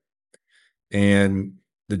Dorda. And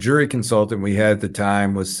the jury consultant we had at the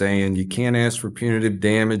time was saying, you can't ask for punitive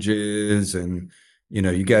damages, and,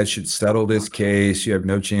 you guys should settle this case. You have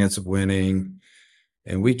no chance of winning.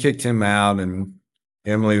 And we kicked him out, and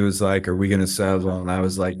Emily was like, are we going to settle? And I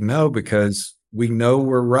was like, no, because we know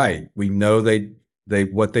we're right. We know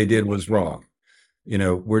what they did was wrong.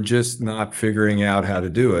 We're just not figuring out how to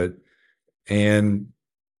do it. And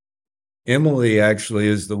Emily actually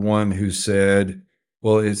is the one who said,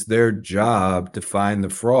 well, it's their job to find the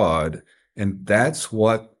fraud. And that's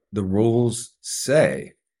what the rules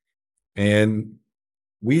say. And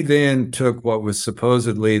we then took what was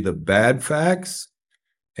supposedly the bad facts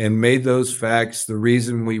and made those facts the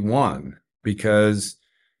reason we won, because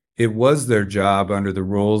it was their job under the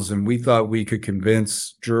rules. And we thought we could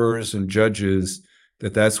convince jurors and judges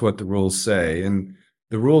that that's what the rules say. And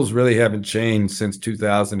the rules really haven't changed since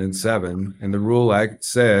 2007. And the Rule Act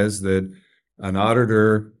says that an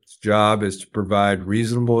auditor's job is to provide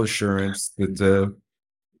reasonable assurance that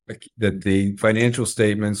the financial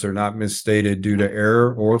statements are not misstated due to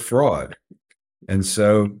error or fraud. And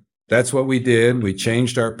so that's what we did. We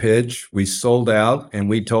changed our pitch. We sold out, and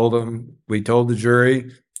we told the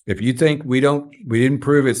jury, if you think we didn't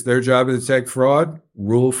prove it's their job to detect fraud,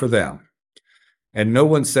 rule for them. And no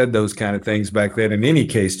one said those kind of things back then in any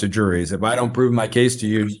case to juries. If I don't prove my case to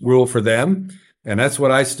you, rule for them. And that's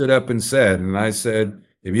what I stood up and said. And I said,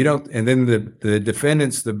 if you don't, and then the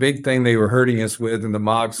defendants, the big thing they were hurting us with in the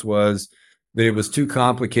mocks was that it was too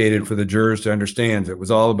complicated for the jurors to understand. It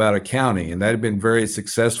was all about accounting, and that had been very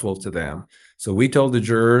successful to them. So we told the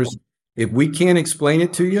jurors, if we can't explain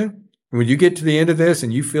it to you, when you get to the end of this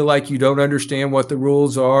and you feel like you don't understand what the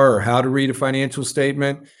rules are or how to read a financial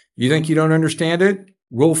statement, you think you don't understand it,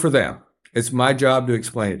 rule for them. It's my job to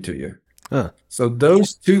explain it to you. Huh. So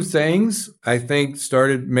those two things, I think,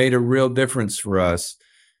 made a real difference for us.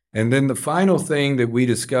 And then the final thing that we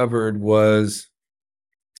discovered was,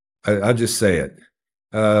 I'll just say it,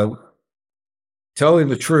 telling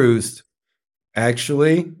the truth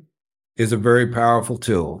actually is a very powerful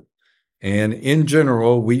tool. And in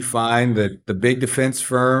general, we find that the big defense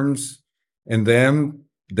firms and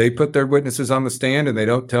they put their witnesses on the stand and they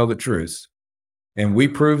don't tell the truth. And we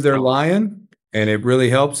prove they're lying, and it really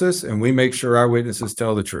helps us, and we make sure our witnesses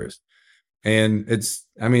tell the truth. And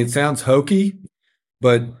it sounds hokey,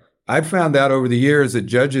 but I've found out over the years that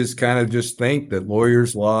judges kind of just think that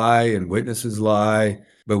lawyers lie and witnesses lie,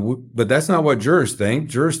 but that's not what jurors think.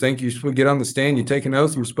 Jurors think you're supposed to get on the stand, you take an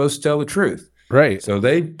oath, you're supposed to tell the truth. Right. So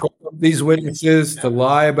they put these witnesses to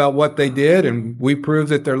lie about what they did, and we prove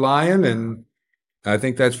that they're lying, and I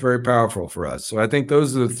think that's very powerful for us. So I think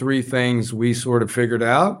those are the three things we sort of figured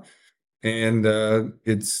out, and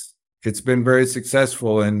it's been very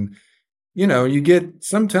successful. And you get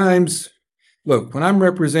sometimes. Look, when I'm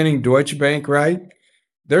representing Deutsche Bank, right,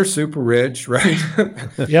 they're super rich, right?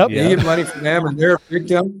 Yep. You get money from them, and they're a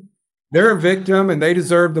victim. They're a victim, and they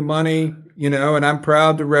deserve the money, and I'm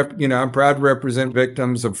proud to represent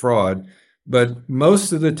victims of fraud. But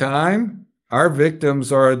most of the time, our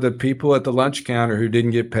victims are the people at the lunch counter who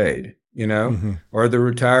didn't get paid, or the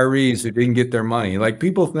retirees who didn't get their money. Like,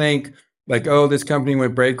 people think, like, oh, this company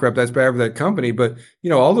went bankrupt, that's bad for that company. But,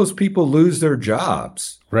 all those people lose their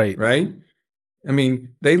jobs. Right. Right. I mean,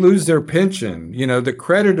 they lose their pension. The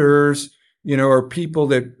creditors, are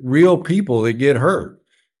real people that get hurt.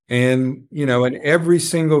 And, in every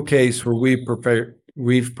single case where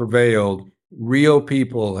we've prevailed, real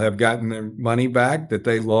people have gotten their money back that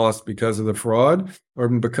they lost because of the fraud, or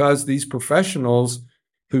because these professionals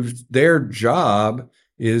their job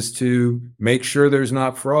is to make sure there's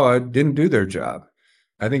not fraud, didn't do their job.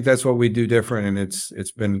 I think that's what we do different, and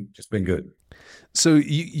it's been good. So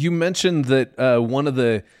you mentioned that one of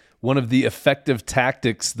the effective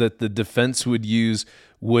tactics that the defense would use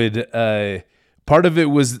would part of it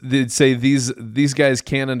was they'd say these guys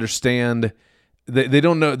can't understand, they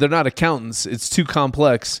don't know, they're not accountants, it's too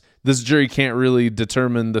complex, this jury can't really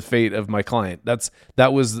determine the fate of my client.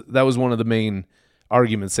 That was one of the main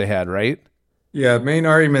arguments they had, right? Yeah, main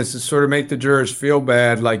arguments is sort of make the jurors feel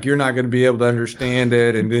bad, like you're not going to be able to understand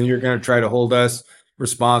it, and then you're going to try to hold us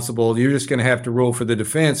responsible. You're just going to have to rule for the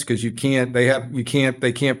defense because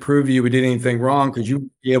they can't prove you did anything wrong because you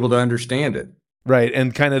won't be able to understand it. Right,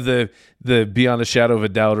 and kind of the beyond a shadow of a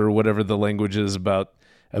doubt, or whatever the language is about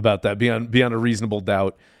that, beyond a reasonable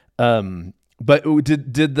doubt. But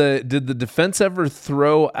did the defense ever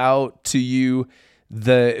throw out to you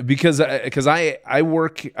because I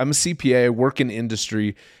work, I'm a CPA, I work in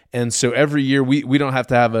industry, and so every year we don't have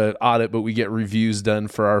to have an audit, but we get reviews done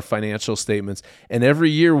for our financial statements. And every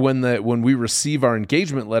year when we receive our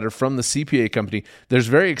engagement letter from the CPA company, there's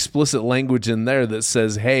very explicit language in there that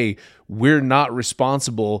says, hey, we're not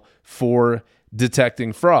responsible for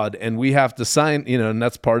detecting fraud, and we have to sign, and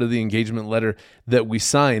that's part of the engagement letter that we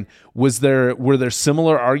sign. Were there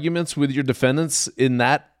similar arguments with your defendants in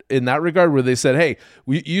that regard, where they said, hey,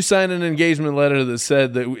 you signed an engagement letter that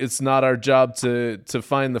said that it's not our job to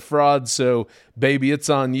find the fraud, so baby, it's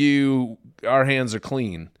on you, our hands are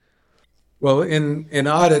clean? Well, in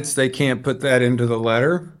audits, they can't put that into the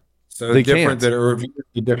letter. So they different can't. Than a review,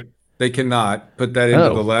 they cannot put that into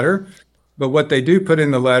the letter. But what they do put in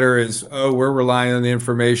the letter is, we're relying on the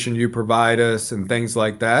information you provide us and things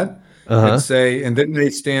like that. And then they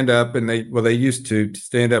stand up and they used to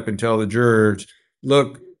stand up and tell the jurors,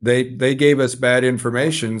 look, they gave us bad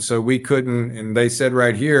information, so we couldn't, and they said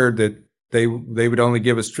right here that they would only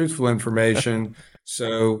give us truthful information.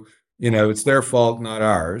 So, it's their fault, not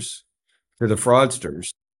ours, for the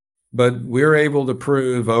fraudsters. But we're able to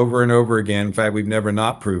prove over and over again, in fact, we've never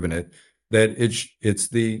not proven it, that it's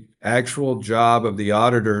the actual job of the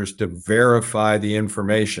auditors to verify the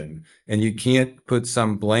information. And you can't put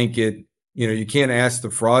some blanket, you can't ask the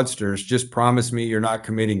fraudsters, just promise me you're not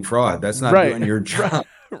committing fraud. That's not doing your job.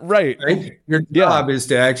 Right. Your job is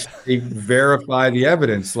to actually verify the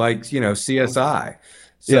evidence, like, CSI.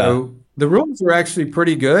 So the rules are actually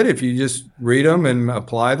pretty good if you just read them and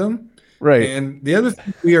apply them. Right. And the other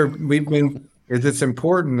thing it's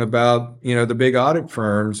important about, the big audit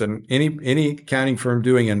firms and any accounting firm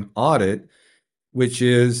doing an audit, which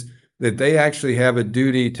is that they actually have a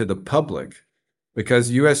duty to the public,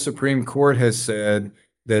 because U.S. Supreme Court has said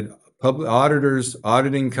that public auditors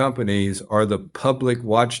auditing companies are the public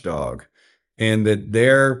watchdog, and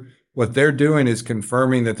that what they're doing is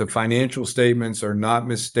confirming that the financial statements are not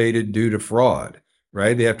misstated due to fraud,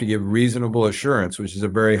 right? They have to give reasonable assurance, which is a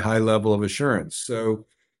very high level of assurance. So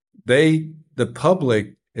the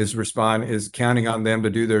public is counting on them to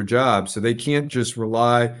do their job. So they can't just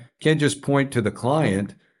point to the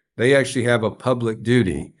client. They actually have a public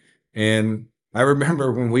duty. And I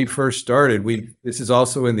remember when we first started, this is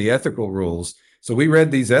also in the ethical rules. So we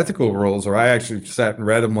read these ethical rules, or I actually sat and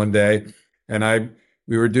read them one day, and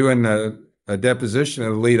we were doing a deposition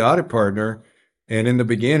of the lead audit partner. And in the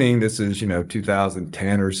beginning, this is,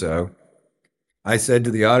 2010 or so, I said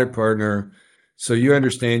to the audit partner, so you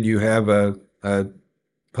understand you have a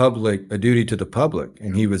duty to the public?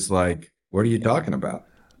 And he was like, what are you talking about?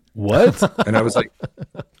 What? And I was like,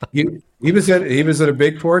 he was at a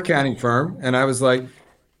Big Four accounting firm, and I was like,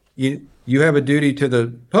 you have a duty to the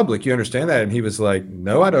public. You understand that? And he was like,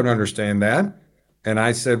 no, I don't understand that. And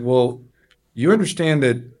I said, well, you understand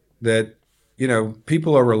that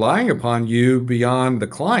people are relying upon you beyond the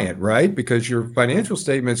client, right? Because your financial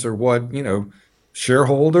statements are what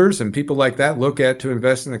shareholders and people like that look at to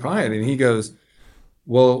invest in the client. And he goes,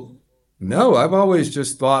 well, no, I've always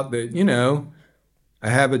just thought that I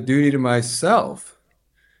have a duty to myself.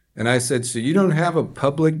 And I said, so you don't have a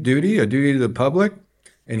public duty, a duty to the public?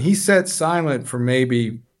 And he sat silent for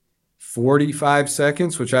maybe 45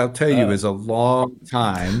 seconds, which I'll tell you is a long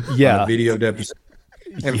time on a video deposition.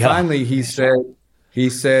 And finally he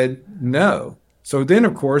said no. So then,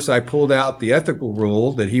 of course, I pulled out the ethical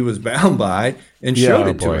rule that he was bound by and showed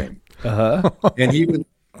it to him. And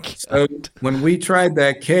so when we tried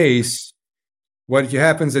that case, what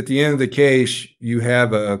happens at the end of the case, you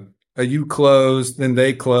have a you close, then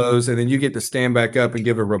they close, and then you get to stand back up and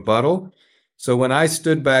give a rebuttal. So when I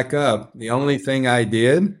stood back up, the only thing I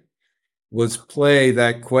did was play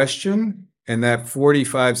that question and that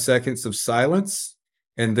 45 seconds of silence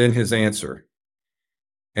and then his answer.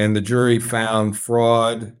 And the jury found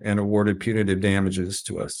fraud and awarded punitive damages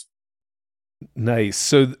to us. Nice.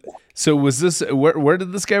 So was this where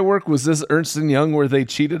did this guy work? Was this Ernst & Young where they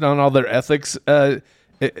cheated on all their ethics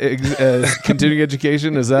continuing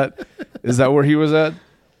education? Is that where he was at?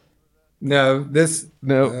 No,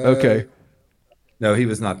 Okay. No, he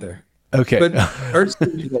was not there. Okay. But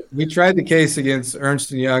we tried the case against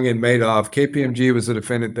Ernst & Young and Madoff. KPMG was a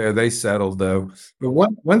defendant there. They settled, though. But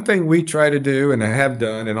one thing we try to do, and I have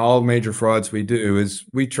done in all major frauds we do, is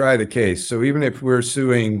we try the case. So even if we're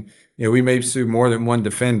suing, we may sue more than one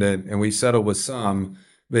defendant, and we settle with some.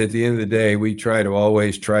 But at the end of the day, we try to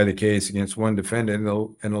always try the case against one defendant.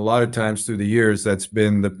 And a lot of times through the years, that's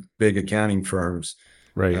been the big accounting firms.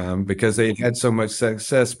 Right. Because they had so much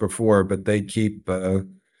success before, but they keep...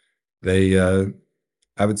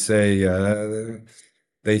 I would say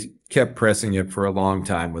they kept pressing it for a long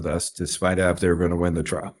time with us to find out if they were going to win the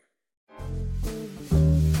trial.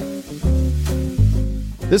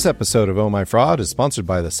 This episode of Oh My Fraud is sponsored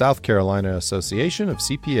by the South Carolina Association of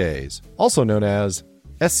CPAs, also known as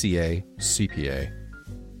SCA CPA.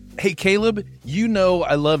 Hey, Caleb,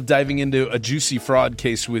 I love diving into a juicy fraud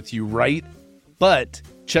case with you, right? But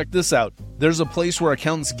check this out. There's a place where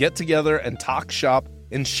accountants get together and talk shop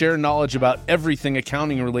and share knowledge about everything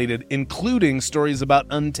accounting related, including stories about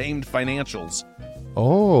untamed financials.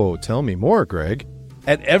 Oh, tell me more, Greg.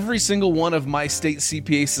 At every single one of my state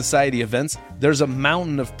CPA Society events, there's a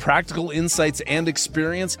mountain of practical insights and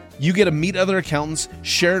experience. You get to meet other accountants,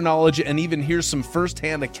 share knowledge, and even hear some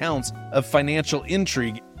firsthand accounts of financial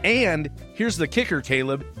intrigue. And here's the kicker,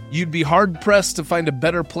 Caleb, you'd be hard-pressed to find a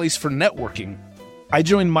better place for networking. I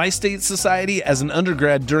joined my state society as an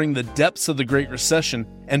undergrad during the depths of the Great Recession,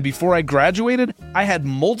 and before I graduated, I had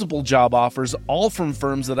multiple job offers, all from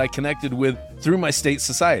firms that I connected with through my state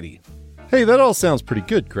society. Hey, that all sounds pretty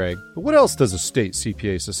good, Greg. But what else does a state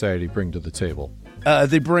CPA society bring to the table?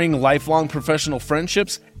 They bring lifelong professional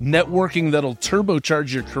friendships, networking that'll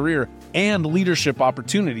turbocharge your career, and leadership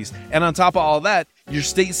opportunities. And on top of all that, your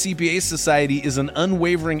state CPA society is an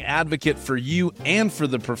unwavering advocate for you and for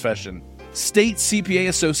the profession. State CPA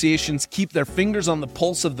associations keep their fingers on the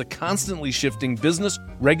pulse of the constantly shifting business,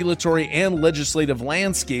 regulatory, and legislative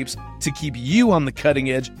landscapes to keep you on the cutting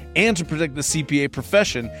edge and to protect the CPA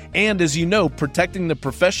profession. And as you know, protecting the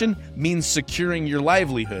profession means securing your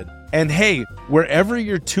livelihood. And hey, wherever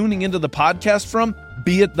you're tuning into the podcast from,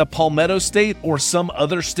 be it the Palmetto State or some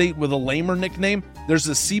other state with a lamer nickname, there's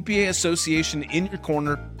a CPA association in your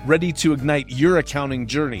corner ready to ignite your accounting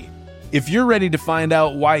journey. If you're ready to find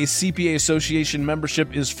out why CPA Association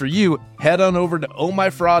membership is for you, head on over to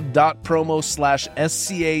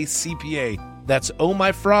ohmyfraud.promo/SCACPA. That's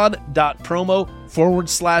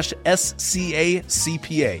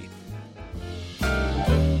ohmyfraud.promo/SCACPA.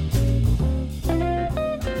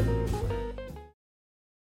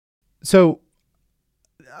 So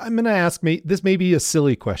I'm going to ask this may be a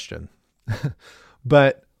silly question,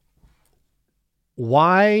 but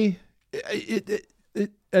why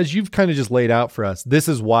as you've kind of just laid out for us, this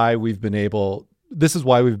is why we've been able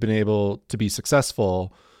to be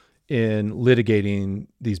successful in litigating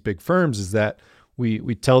these big firms, is that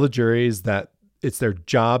we tell the juries that it's their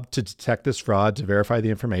job to detect this fraud, to verify the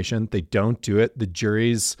information. They don't do it. The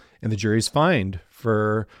juries fined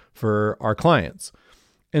for our clients.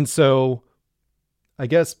 And so I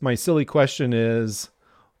guess my silly question is,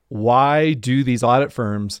 why do these audit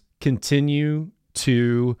firms continue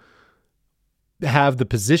to have the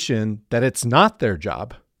position that it's not their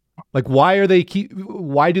job? Like, why do they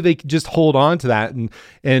just hold on to that?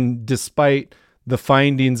 And despite the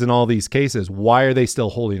findings in all these cases, why are they still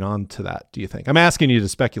holding on to that, do you think? I'm asking you to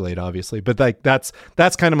speculate, obviously, but like, that's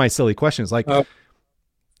kind of my silly question. It's like,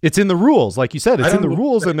 it's in the rules. Like you said, it's in the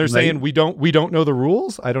rules, and they're saying we don't know the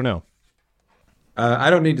rules. I don't know. I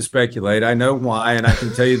don't need to speculate. I know why, and I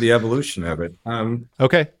can tell you the evolution of it.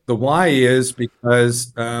 Okay. The why is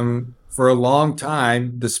because for a long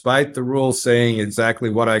time, despite the rule saying exactly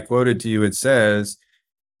what I quoted to you,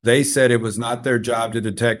 they said it was not their job to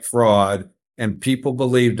detect fraud, and people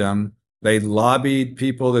believed them. They lobbied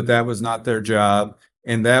people that was not their job,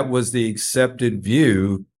 and that was the accepted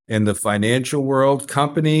view in the financial world.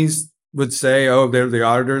 Companies would say, oh, they're the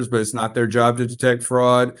auditors, but it's not their job to detect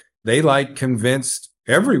fraud. They convinced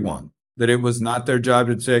everyone that it was not their job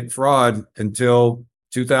to detect fraud until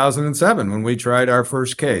 2007 when we tried our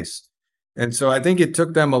first case. And so I think it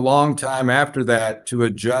took them a long time after that to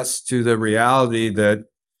adjust to the reality that,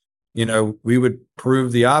 we would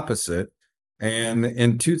prove the opposite. And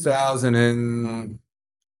in 2000 and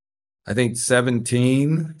I think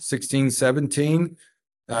 17,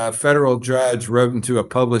 a federal judge wrote into a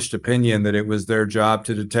published opinion that it was their job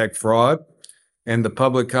to detect fraud. And the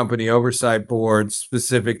Public Company Oversight Board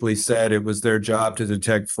specifically said it was their job to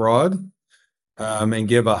detect fraud and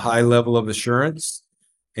give a high level of assurance.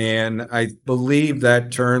 And I believe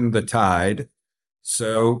that turned the tide.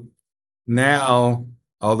 So now,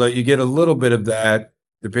 although you get a little bit of that,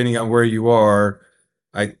 depending on where you are,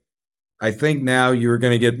 I think now you're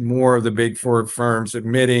going to get more of the big four firms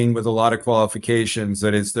admitting with a lot of qualifications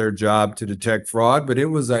that it's their job to detect fraud, but it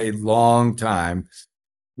was a long time.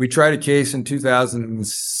 We tried a case in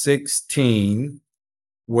 2016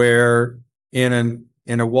 where in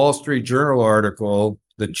a Wall Street Journal article,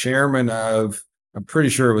 the chairman of, I'm pretty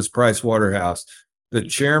sure it was Price Waterhouse, the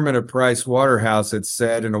chairman of Price Waterhouse had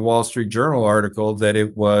said in a Wall Street Journal article that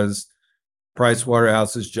it was Price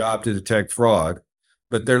Waterhouse's job to detect fraud.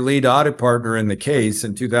 But their lead audit partner in the case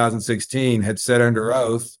in 2016 had said under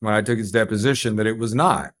oath when I took his deposition that it was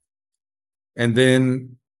not. And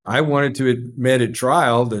then I wanted to admit at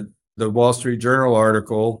trial that the Wall Street Journal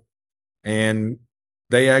article, and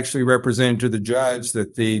they actually represented to the judge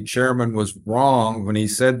that the chairman was wrong when he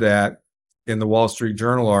said that in the Wall Street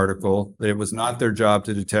Journal article, that it was not their job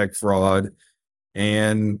to detect fraud.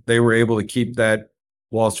 And they were able to keep that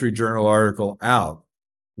Wall Street Journal article out.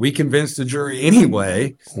 We convinced the jury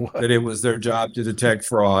anyway that it was their job to detect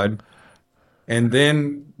fraud. And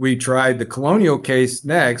then we tried the Colonial case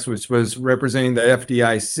next, which was representing the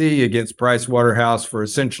FDIC against Price Waterhouse for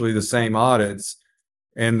essentially the same audits.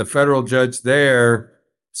 And the federal judge there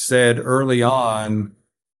said early on,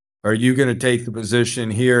 are you going to take the position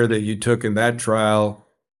here that you took in that trial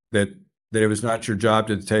that it was not your job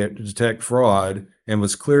to detect fraud, and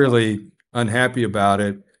was clearly unhappy about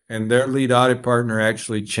it? And their lead audit partner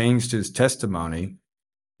actually changed his testimony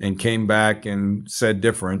and came back and said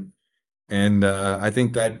different. And I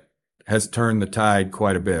think that has turned the tide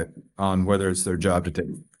quite a bit on whether it's their job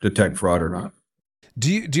to detect fraud or not. Do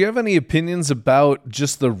you have any opinions about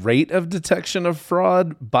just the rate of detection of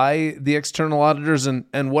fraud by the external auditors?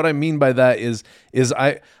 And what I mean by that is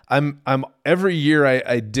I'm every year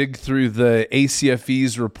I dig through the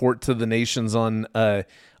ACFE's report to the nations on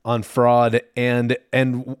fraud, and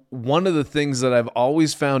one of the things that I've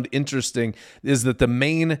always found interesting is that the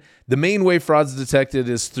main way fraud's detected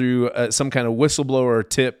is through some kind of whistleblower or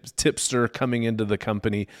tipster coming into the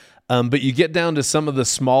company, but you get down to some of the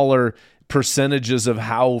smaller percentages of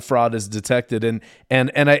how fraud is detected, and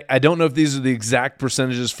I don't know if these are the exact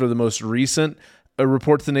percentages for the most recent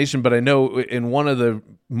report to the nation, but I know in one of the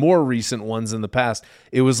more recent ones in the past,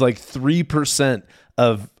 it was like 3%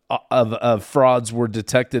 of frauds were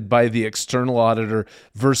detected by the external auditor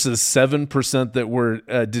versus 7% that were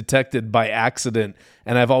detected by accident.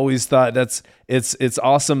 And I've always thought it's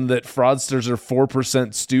awesome that fraudsters are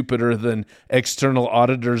 4% stupider than external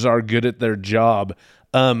auditors are good at their job.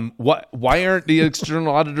 Why aren't the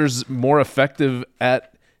external auditors more effective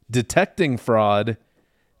at detecting fraud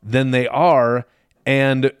than they are?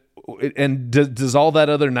 And does all that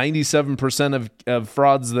other 97% of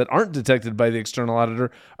frauds that aren't detected by the external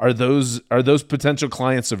auditor, are those potential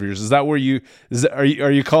clients of yours? Is that where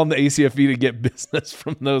are you calling the ACFE to get business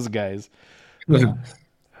from those guys?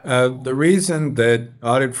 The reason that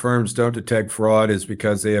audit firms don't detect fraud is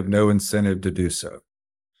because they have no incentive to do so.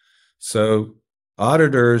 So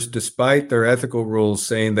auditors, despite their ethical rules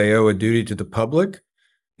saying they owe a duty to the public,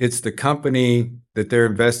 it's the company that they're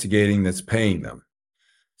investigating that's paying them.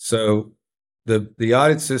 So the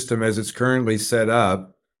audit system as it's currently set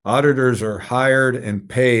up, auditors are hired and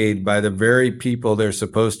paid by the very people they're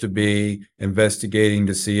supposed to be investigating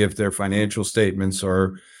to see if their financial statements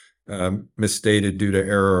are misstated due to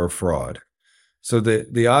error or fraud. So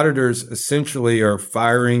the auditors essentially are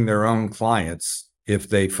firing their own clients if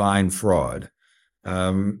they find fraud.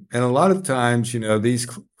 And a lot of times, these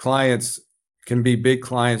clients can be big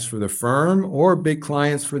clients for the firm or big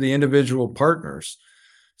clients for the individual partners.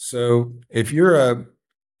 So if you're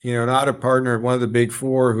an audit partner of one of the big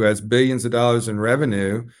four who has billions of dollars in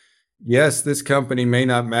revenue, yes, this company may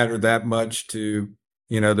not matter that much to,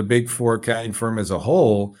 the big four accounting firm as a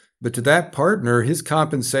whole, but to that partner, his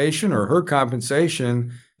compensation or her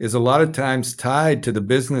compensation is a lot of times tied to the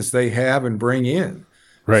business they have and bring in.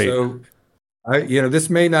 Right. So, this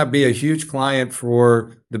may not be a huge client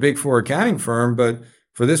for the big four accounting firm, but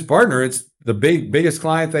for this partner, it's the biggest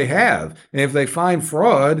client they have. And if they find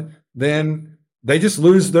fraud, then they just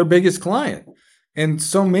lose their biggest client. And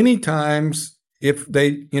so many times, if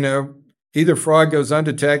they, either fraud goes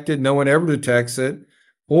undetected, no one ever detects it,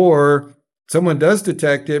 or someone does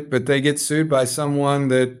detect it, but they get sued by someone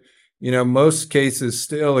that, most cases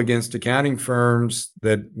still against accounting firms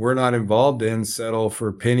that we're not involved in settle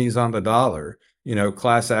for pennies on the dollar,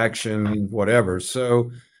 class action, whatever.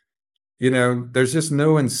 So, there's just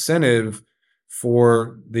no incentive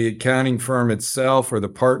for the accounting firm itself or the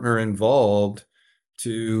partner involved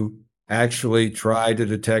to actually try to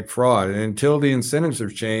detect fraud. And until the incentives are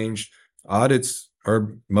changed, audits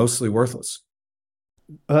are mostly worthless.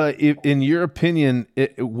 In your opinion,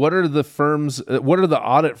 what are the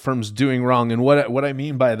audit firms doing wrong? And what I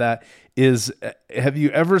mean by that is, have you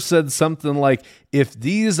ever said something like, if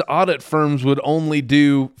these audit firms would only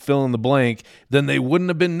do fill in the blank, then they wouldn't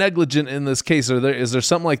have been negligent in this case? Is there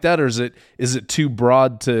something like that, or is it too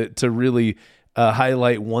broad to really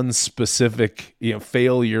highlight one specific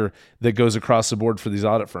failure that goes across the board for these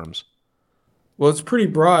audit firms? Well, it's pretty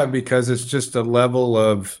broad because it's just a level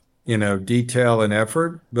of detail and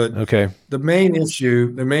effort. But okay, the main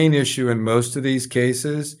issue in most of these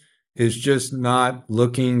cases is just not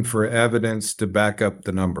looking for evidence to back up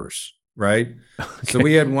the numbers, right? Okay. So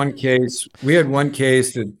we had one case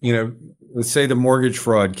that, let's say the mortgage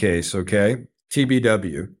fraud case, okay?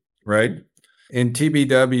 TBW, right? In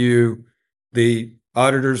TBW, the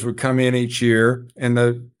auditors would come in each year, and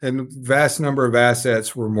the vast number of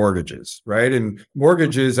assets were mortgages, right? And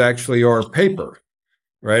mortgages actually are paper,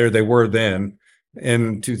 right? Or they were then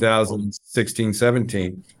in 2016,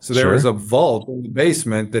 17. So there was a vault in the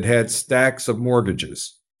basement that had stacks of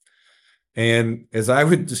mortgages. And as I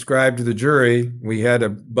would describe to the jury, we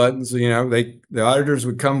had buttons, the auditors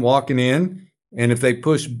would come walking in, and if they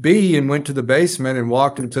pushed B and went to the basement and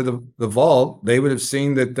walked into the vault, they would have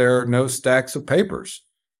seen that there are no stacks of papers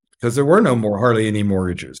because there were hardly any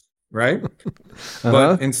mortgages, right?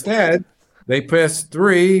 But instead, they pressed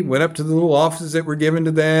 3, went up to the little offices that were given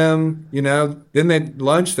to them, then they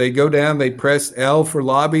lunch, they go down, they press L for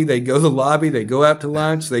lobby, they go to the lobby, they go out to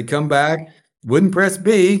lunch, they come back, wouldn't press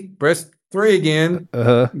B, press 3 again,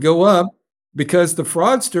 go up, because the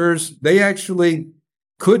fraudsters, they actually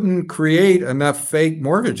couldn't create enough fake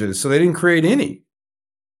mortgages, so they didn't create any.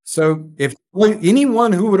 So if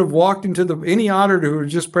anyone who would have walked into any auditor who would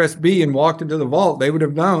just pressed B and walked into the vault, they would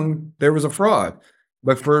have known there was a fraud.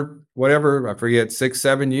 But for whatever, I forget,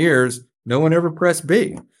 6-7 years, no one ever pressed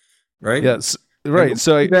B, right? Yes, right.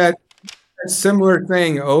 So that similar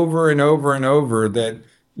thing over and over and over, that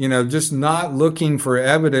just not looking for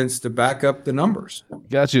evidence to back up the numbers.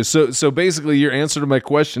 Gotcha. So basically, your answer to my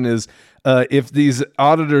question is, if these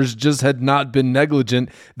auditors just had not been negligent,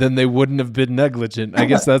 then they wouldn't have been negligent. I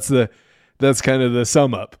guess that's kind of the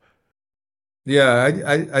sum up.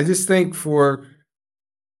 Yeah, I just think for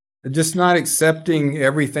just not accepting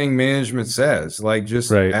everything management says, like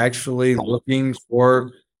just actually looking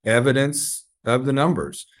for evidence of the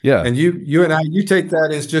numbers. Yeah. And you and I, you take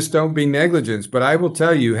that as just don't be negligent. But I will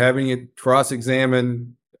tell you, having it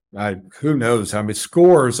cross-examine, who knows how many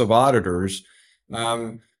scores of auditors,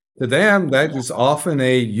 to them, that is often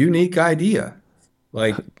a unique idea.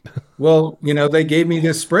 Like, well, they gave me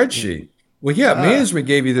this spreadsheet. Well, yeah, management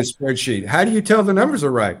gave you this spreadsheet. How do you tell the numbers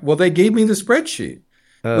are right? Well, they gave me the spreadsheet.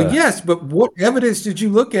 Well, yes, but what evidence did you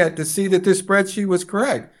look at to see that this spreadsheet was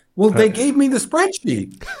correct? Well, they gave me the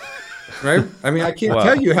spreadsheet, right? I mean, I can't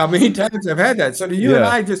tell you how many times I've had that. So to you and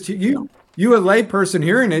I, just you a layperson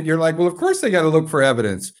hearing it, you're like, well, of course they got to look for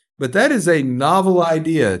evidence. But that is a novel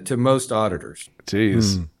idea to most auditors.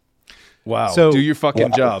 Jeez. Wow. So do your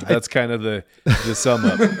fucking job. That's kind of the sum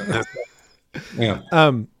up. Yeah.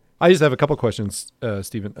 I just have a couple questions,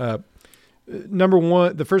 Stephen. Number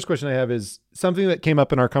one, the first question I have is something that came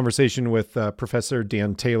up in our conversation with Professor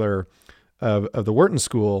Dan Taylor of the Wharton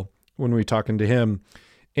School when we were talking to him.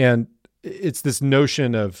 And it's this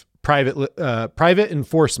notion of private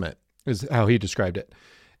enforcement is how he described it.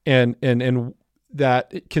 And that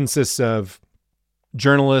it consists of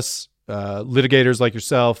journalists, litigators like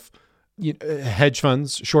yourself, hedge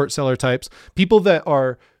funds, short seller types, people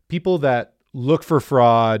that look for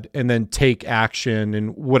fraud and then take action in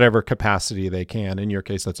whatever capacity they can. In your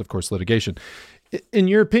case, that's of course litigation. In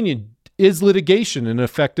your opinion, is litigation an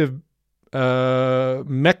effective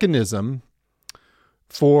mechanism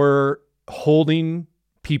for holding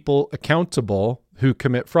people accountable who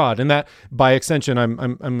commit fraud? And that, by extension,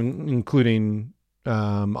 I'm including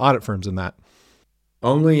audit firms in that.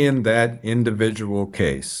 Only in that individual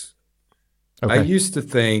case. Okay. I used to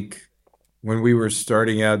think when we were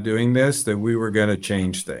starting out doing this that we were going to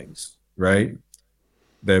change things, right?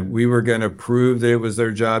 that we were going to prove that it was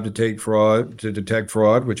their job to detect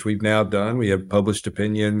fraud, which we've now done. We have published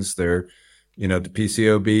opinions. The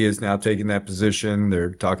PCOB is now taking that position.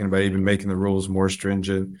 They're talking about even making the rules more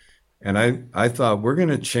stringent. And I thought we're going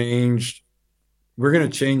to change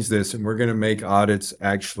this, and we're going to make audits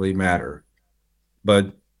actually matter.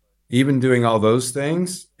 But even doing all those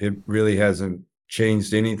things, it really hasn't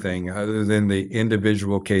changed anything other than the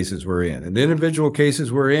individual cases we're in. And the individual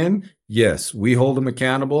cases we're in, yes, we hold them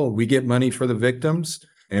accountable. We get money for the victims,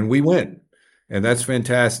 and we win. And that's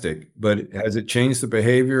fantastic. But has it changed the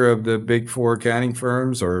behavior of the big four accounting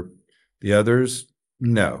firms or the others?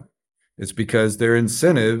 No. It's because their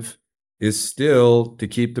incentive is still to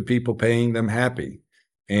keep the people paying them happy.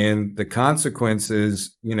 And the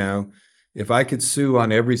consequences, if I could sue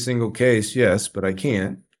on every single case, yes, but I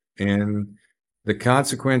can't. And the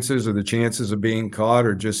consequences or the chances of being caught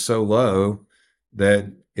are just so low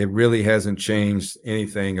that it really hasn't changed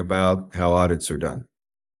anything about how audits are done.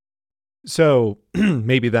 So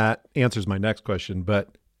maybe that answers my next question,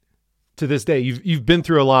 but to this day, you've been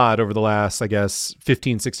through a lot over the last, I guess,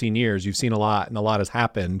 15, 16 years. You've seen a lot, and a lot has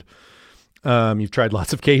happened. You've tried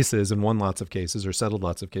lots of cases and won lots of cases or settled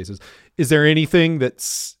lots of cases. Is there anything that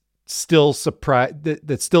still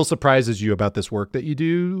surprises you about this work that you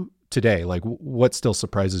do today? Like, what still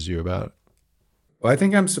surprises you about it? Well, I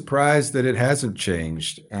think I'm surprised that it hasn't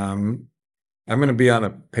changed. I'm going to be on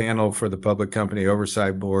a panel for the Public Company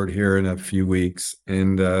Oversight Board here in a few weeks.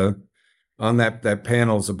 And on that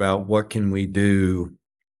panel's about what can we do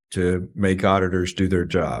to make auditors do their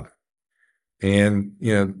job. And,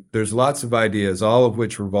 there's lots of ideas, all of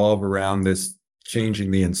which revolve around this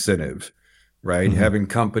changing the incentive, right? Mm-hmm. Having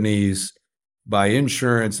companies buy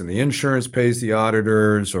insurance and the insurance pays the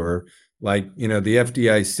auditors, or like, the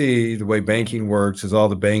FDIC, the way banking works is all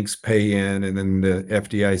the banks pay in, and then the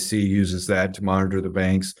FDIC uses that to monitor the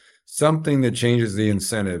banks, something that changes the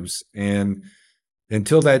incentives. And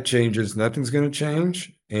until that changes, nothing's going to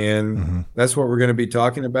change. And that's what we're going to be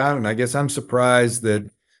talking about. And I guess I'm surprised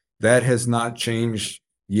that has not changed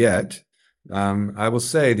yet. I will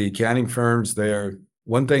say the accounting firms,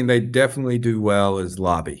 one thing they definitely do well is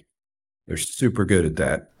lobby. They're super good at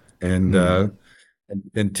that. And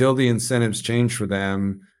until the incentives change for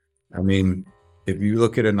them, I mean, if you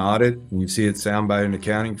look at an audit and you see it sound by an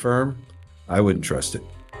accounting firm, I wouldn't trust it.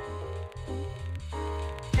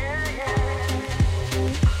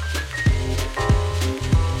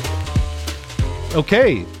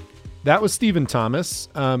 Okay. That was Stephen Thomas.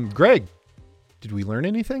 Greg, did we learn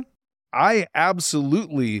anything? I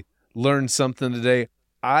absolutely learned something today.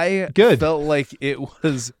 I felt like it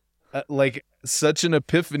was like such an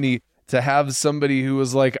epiphany to have somebody who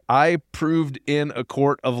was like, I proved in a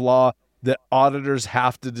court of law that auditors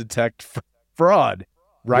have to detect fraud,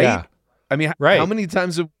 right? Yeah. I mean, right. How many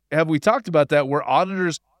times have we talked about that, where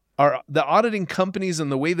auditors are, the auditing companies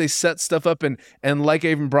and the way they set stuff up, and like I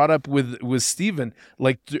even brought up with Stephen,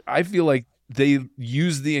 like I feel like they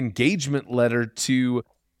use the engagement letter to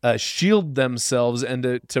shield themselves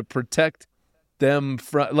and to protect them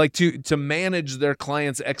from, like, to manage their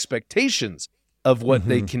clients' expectations of what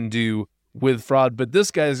they can do with fraud. But this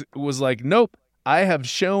guy was like, nope, I have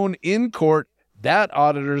shown in court that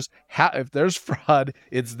auditors, if there's fraud,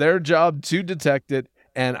 it's their job to detect it.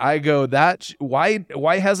 And I go,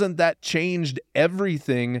 why hasn't that changed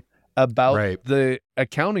everything about the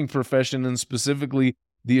accounting profession, and specifically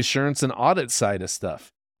the assurance and audit side of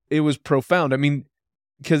stuff? It was profound. I mean,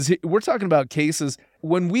 because we're talking about cases,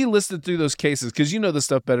 when we listed through those cases, because you know the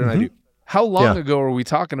stuff better than I do. How long ago are we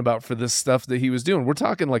talking about for this stuff that he was doing? We're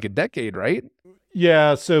talking like a decade, right?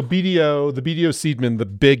 Yeah. So the BDO Seidman, the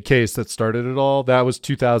big case that started it all, that was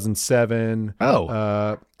 2007.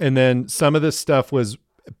 Oh. And then some of this stuff was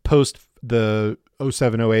post the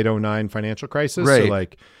 07, 08, 09 financial crisis. Right. So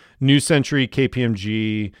like New Century,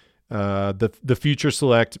 KPMG, the Future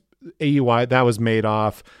Select, AUI, that was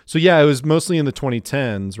Madoff. So yeah, it was mostly in the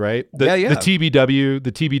 2010s, right? The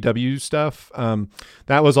TBW stuff,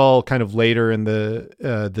 that was all kind of later in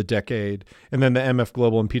the decade. And then the MF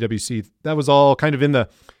Global and PwC, that was all kind of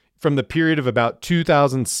from the period of about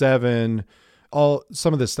 2007.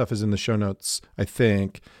 Some of this stuff is in the show notes, I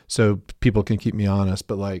think, so people can keep me honest,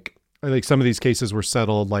 but like some of these cases were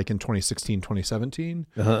settled like in 2016, 2017.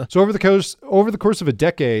 So over the course of a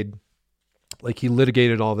decade, like he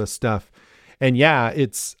litigated all this stuff. And yeah,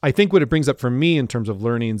 I think what it brings up for me in terms of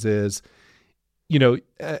learnings is,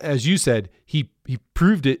 as you said, he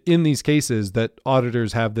proved it in these cases that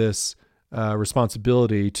auditors have this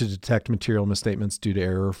responsibility to detect material misstatements due to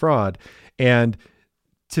error or fraud. And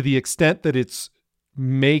to the extent that it's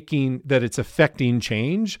affecting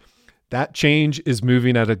change, that change is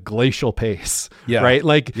moving at a glacial pace. Yeah. Right.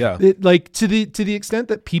 Like, Yeah. like to the extent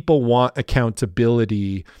that people want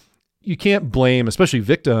accountability, you can't blame, especially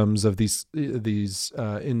victims of these in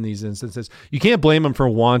these instances, you can't blame them for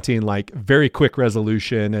wanting like very quick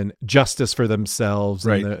resolution and justice for themselves,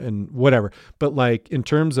 Right. and whatever. But like in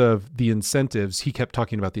terms of the incentives, he kept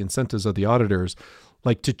talking about the incentives of the auditors,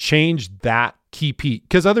 like to change that key piece,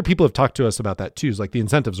 because other people have talked to us about that too. Is like the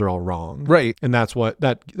incentives are all wrong, Right. and that's what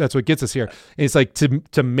gets us here. And it's like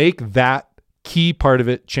to make that key part of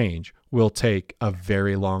it change will take a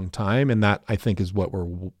very long time, and that I think is what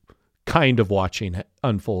we're kind of watching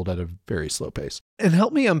unfold at a very slow pace. And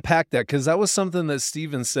help me unpack that, because that was something that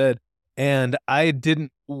Steven said, and I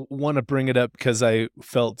didn't want to bring it up because I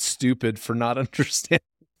felt stupid for not understanding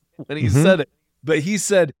when he said it. But he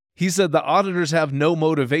said the auditors have no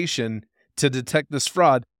motivation to detect this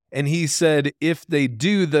fraud, and he said if they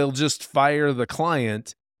do, they'll just fire the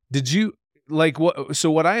client. Did you like what? So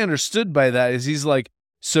what I understood by that is he's like,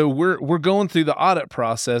 so we're going through the audit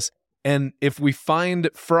process. And if we find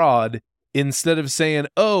fraud, instead of saying,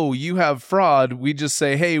 oh, you have fraud, we just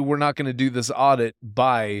say, hey, we're not going to do this audit,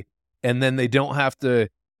 bye. And then they don't have to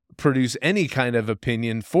produce any kind of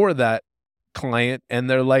opinion for that client. And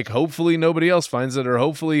they're like, hopefully nobody else finds it, or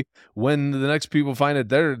hopefully when the next people find it,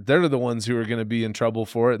 they're the ones who are going to be in trouble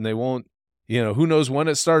for it. And they won't, who knows when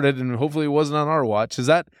it started, and hopefully it wasn't on our watch. Is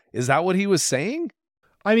that what he was saying?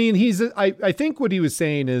 I mean, I think what he was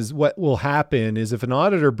saying is what will happen is if an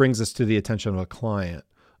auditor brings us to the attention of a client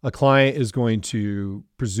is going to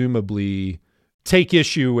presumably take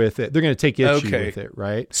issue with it. They're going to take issue with it,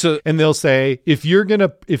 right? And they'll say, if you're going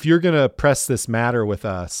to press this matter with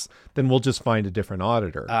us, then we'll just find a different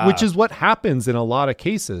auditor, which is what happens in a lot of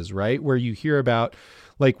cases, right? Where you hear about,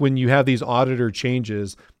 like, when you have these auditor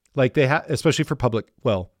changes, like they have, especially for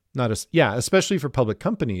especially for public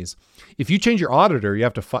companies. If you change your auditor, you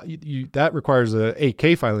have to that requires a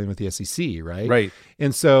 8K filing with the SEC, right? Right.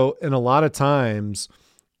 And so, and a lot of times,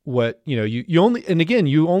 what you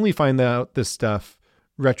only find out this stuff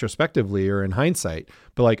retrospectively or in hindsight.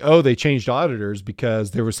 But like, oh, they changed auditors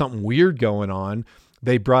because there was something weird going on.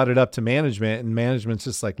 They brought it up to management, and management's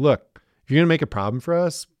just like, look, if you're going to make a problem for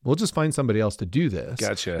us, we'll just find somebody else to do this.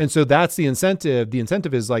 Gotcha. And so that's the incentive. The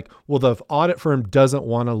incentive is like, well, the audit firm doesn't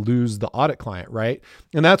want to lose the audit client, right?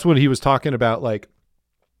 And that's what he was talking about, like,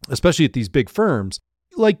 especially at these big firms.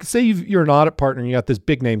 Like, say you're an audit partner and you got this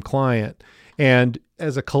big name client, and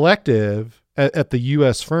as a collective at the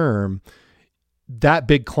U.S. firm, that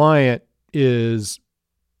big client is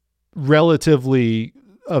relatively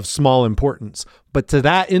of small importance, but to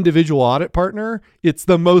that individual audit partner, it's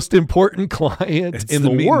the most important client in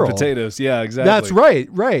the meat world. And potatoes. Yeah, exactly. That's right.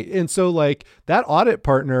 Right. And so like that audit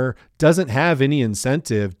partner doesn't have any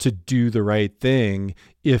incentive to do the right thing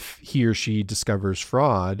if he or she discovers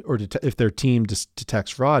fraud, or if their team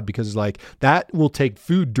detects fraud, because like that will take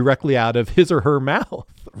food directly out of his or her mouth.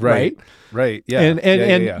 Right. Right. Yeah.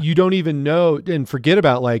 And you don't even know, and forget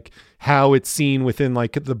about like how it's seen within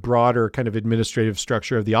like the broader kind of administrative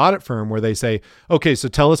structure of the audit firm, where they say, okay, so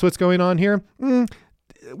tell us what's going on here.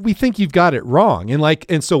 We think you've got it wrong.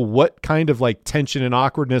 And so what kind of like tension and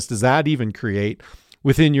awkwardness does that even create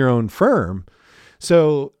within your own firm?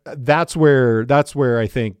 So that's where I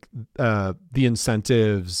think the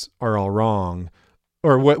incentives are all wrong,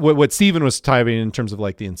 or what Steven was typing in terms of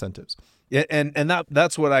like the incentives. Yeah, and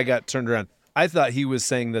that's what I got turned around. I thought he was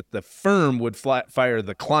saying that the firm would fire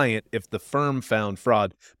the client if the firm found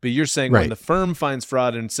fraud. But you're saying when the firm finds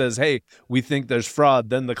fraud and says, hey, we think there's fraud,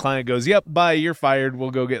 then the client goes, yep, bye, you're fired.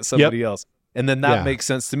 We'll go get somebody else. And then that makes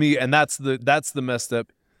sense to me. And that's the messed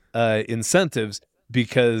up incentives,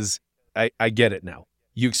 because I get it now.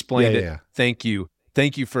 You explained it. Yeah. Thank you.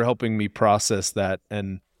 Thank you for helping me process that.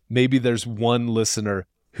 And maybe there's one listener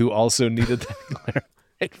who also needed that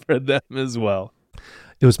clarified for them as well.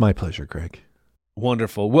 It was my pleasure, Greg.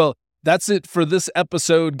 Wonderful. Well, that's it for this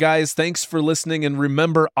episode, guys. Thanks for listening. And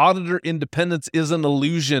remember, auditor independence is an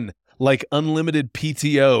illusion, like unlimited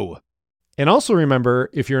PTO. And also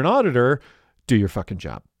remember, if you're an auditor, do your fucking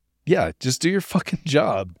job. Yeah, just do your fucking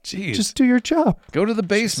job. Jeez. Just do your job. Go to the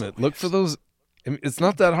basement. Look for those. It's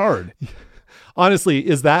not that hard. Honestly,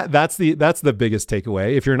 that's the biggest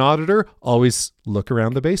takeaway. If you're an auditor, always look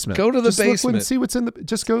around the basement. Go to the basement and see what's in the.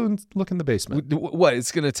 Just go and look in the basement. What?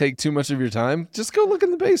 It's going to take too much of your time? Just go look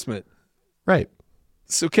in the basement. Right.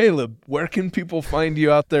 So, Caleb, where can people find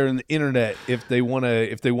you out there in the internet if they want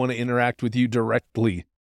to interact with you directly?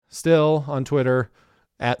 Still on Twitter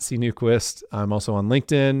 @CNewquist. I'm also on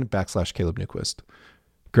LinkedIn /Caleb Newquist.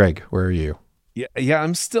 Greg, where are you? Yeah,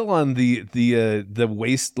 I'm still on the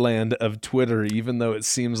wasteland of Twitter, even though it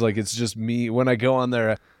seems like it's just me. When I go on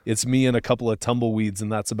there, it's me and a couple of tumbleweeds,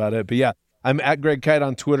 and that's about it. But yeah, I'm at Greg Kite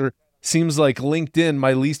on Twitter. Seems like LinkedIn,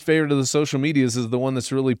 my least favorite of the social medias, is the one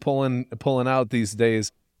that's really pulling out these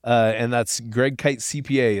days. And that's Greg Kite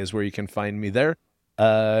CPA is where you can find me there.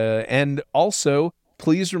 And also,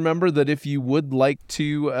 please remember that if you would like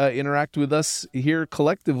to interact with us here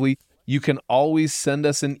collectively, you can always send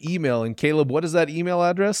us an email. And Caleb, what is that email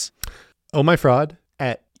address?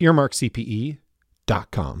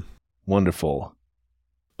 ohmyfraud@earmarkcpe.com. Wonderful.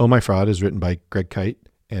 Oh My Fraud is written by Greg Kite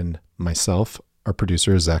and myself. Our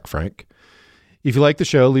producer is Zach Frank. If you like the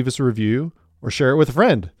show, leave us a review or share it with a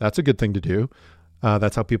friend. That's a good thing to do.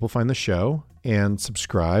 That's how people find the show. And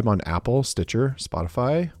subscribe on Apple, Stitcher,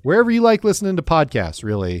 Spotify, wherever you like listening to podcasts,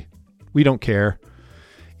 really. We don't care.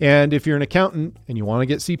 And if you're an accountant and you want to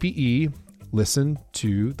get CPE, listen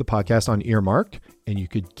to the podcast on Earmark and you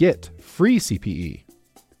could get free CPE.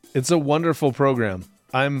 It's a wonderful program.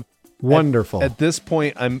 Wonderful. At this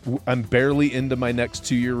point, I'm barely into my next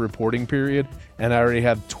 2-year reporting period, and I already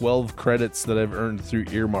have 12 credits that I've earned through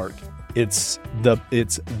Earmark. It's the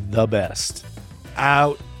best.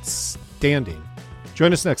 Outstanding.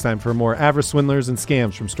 Join us next time for more avarice, swindlers, and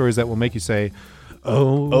scams from stories that will make you say,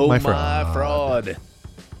 "Oh, my fraud."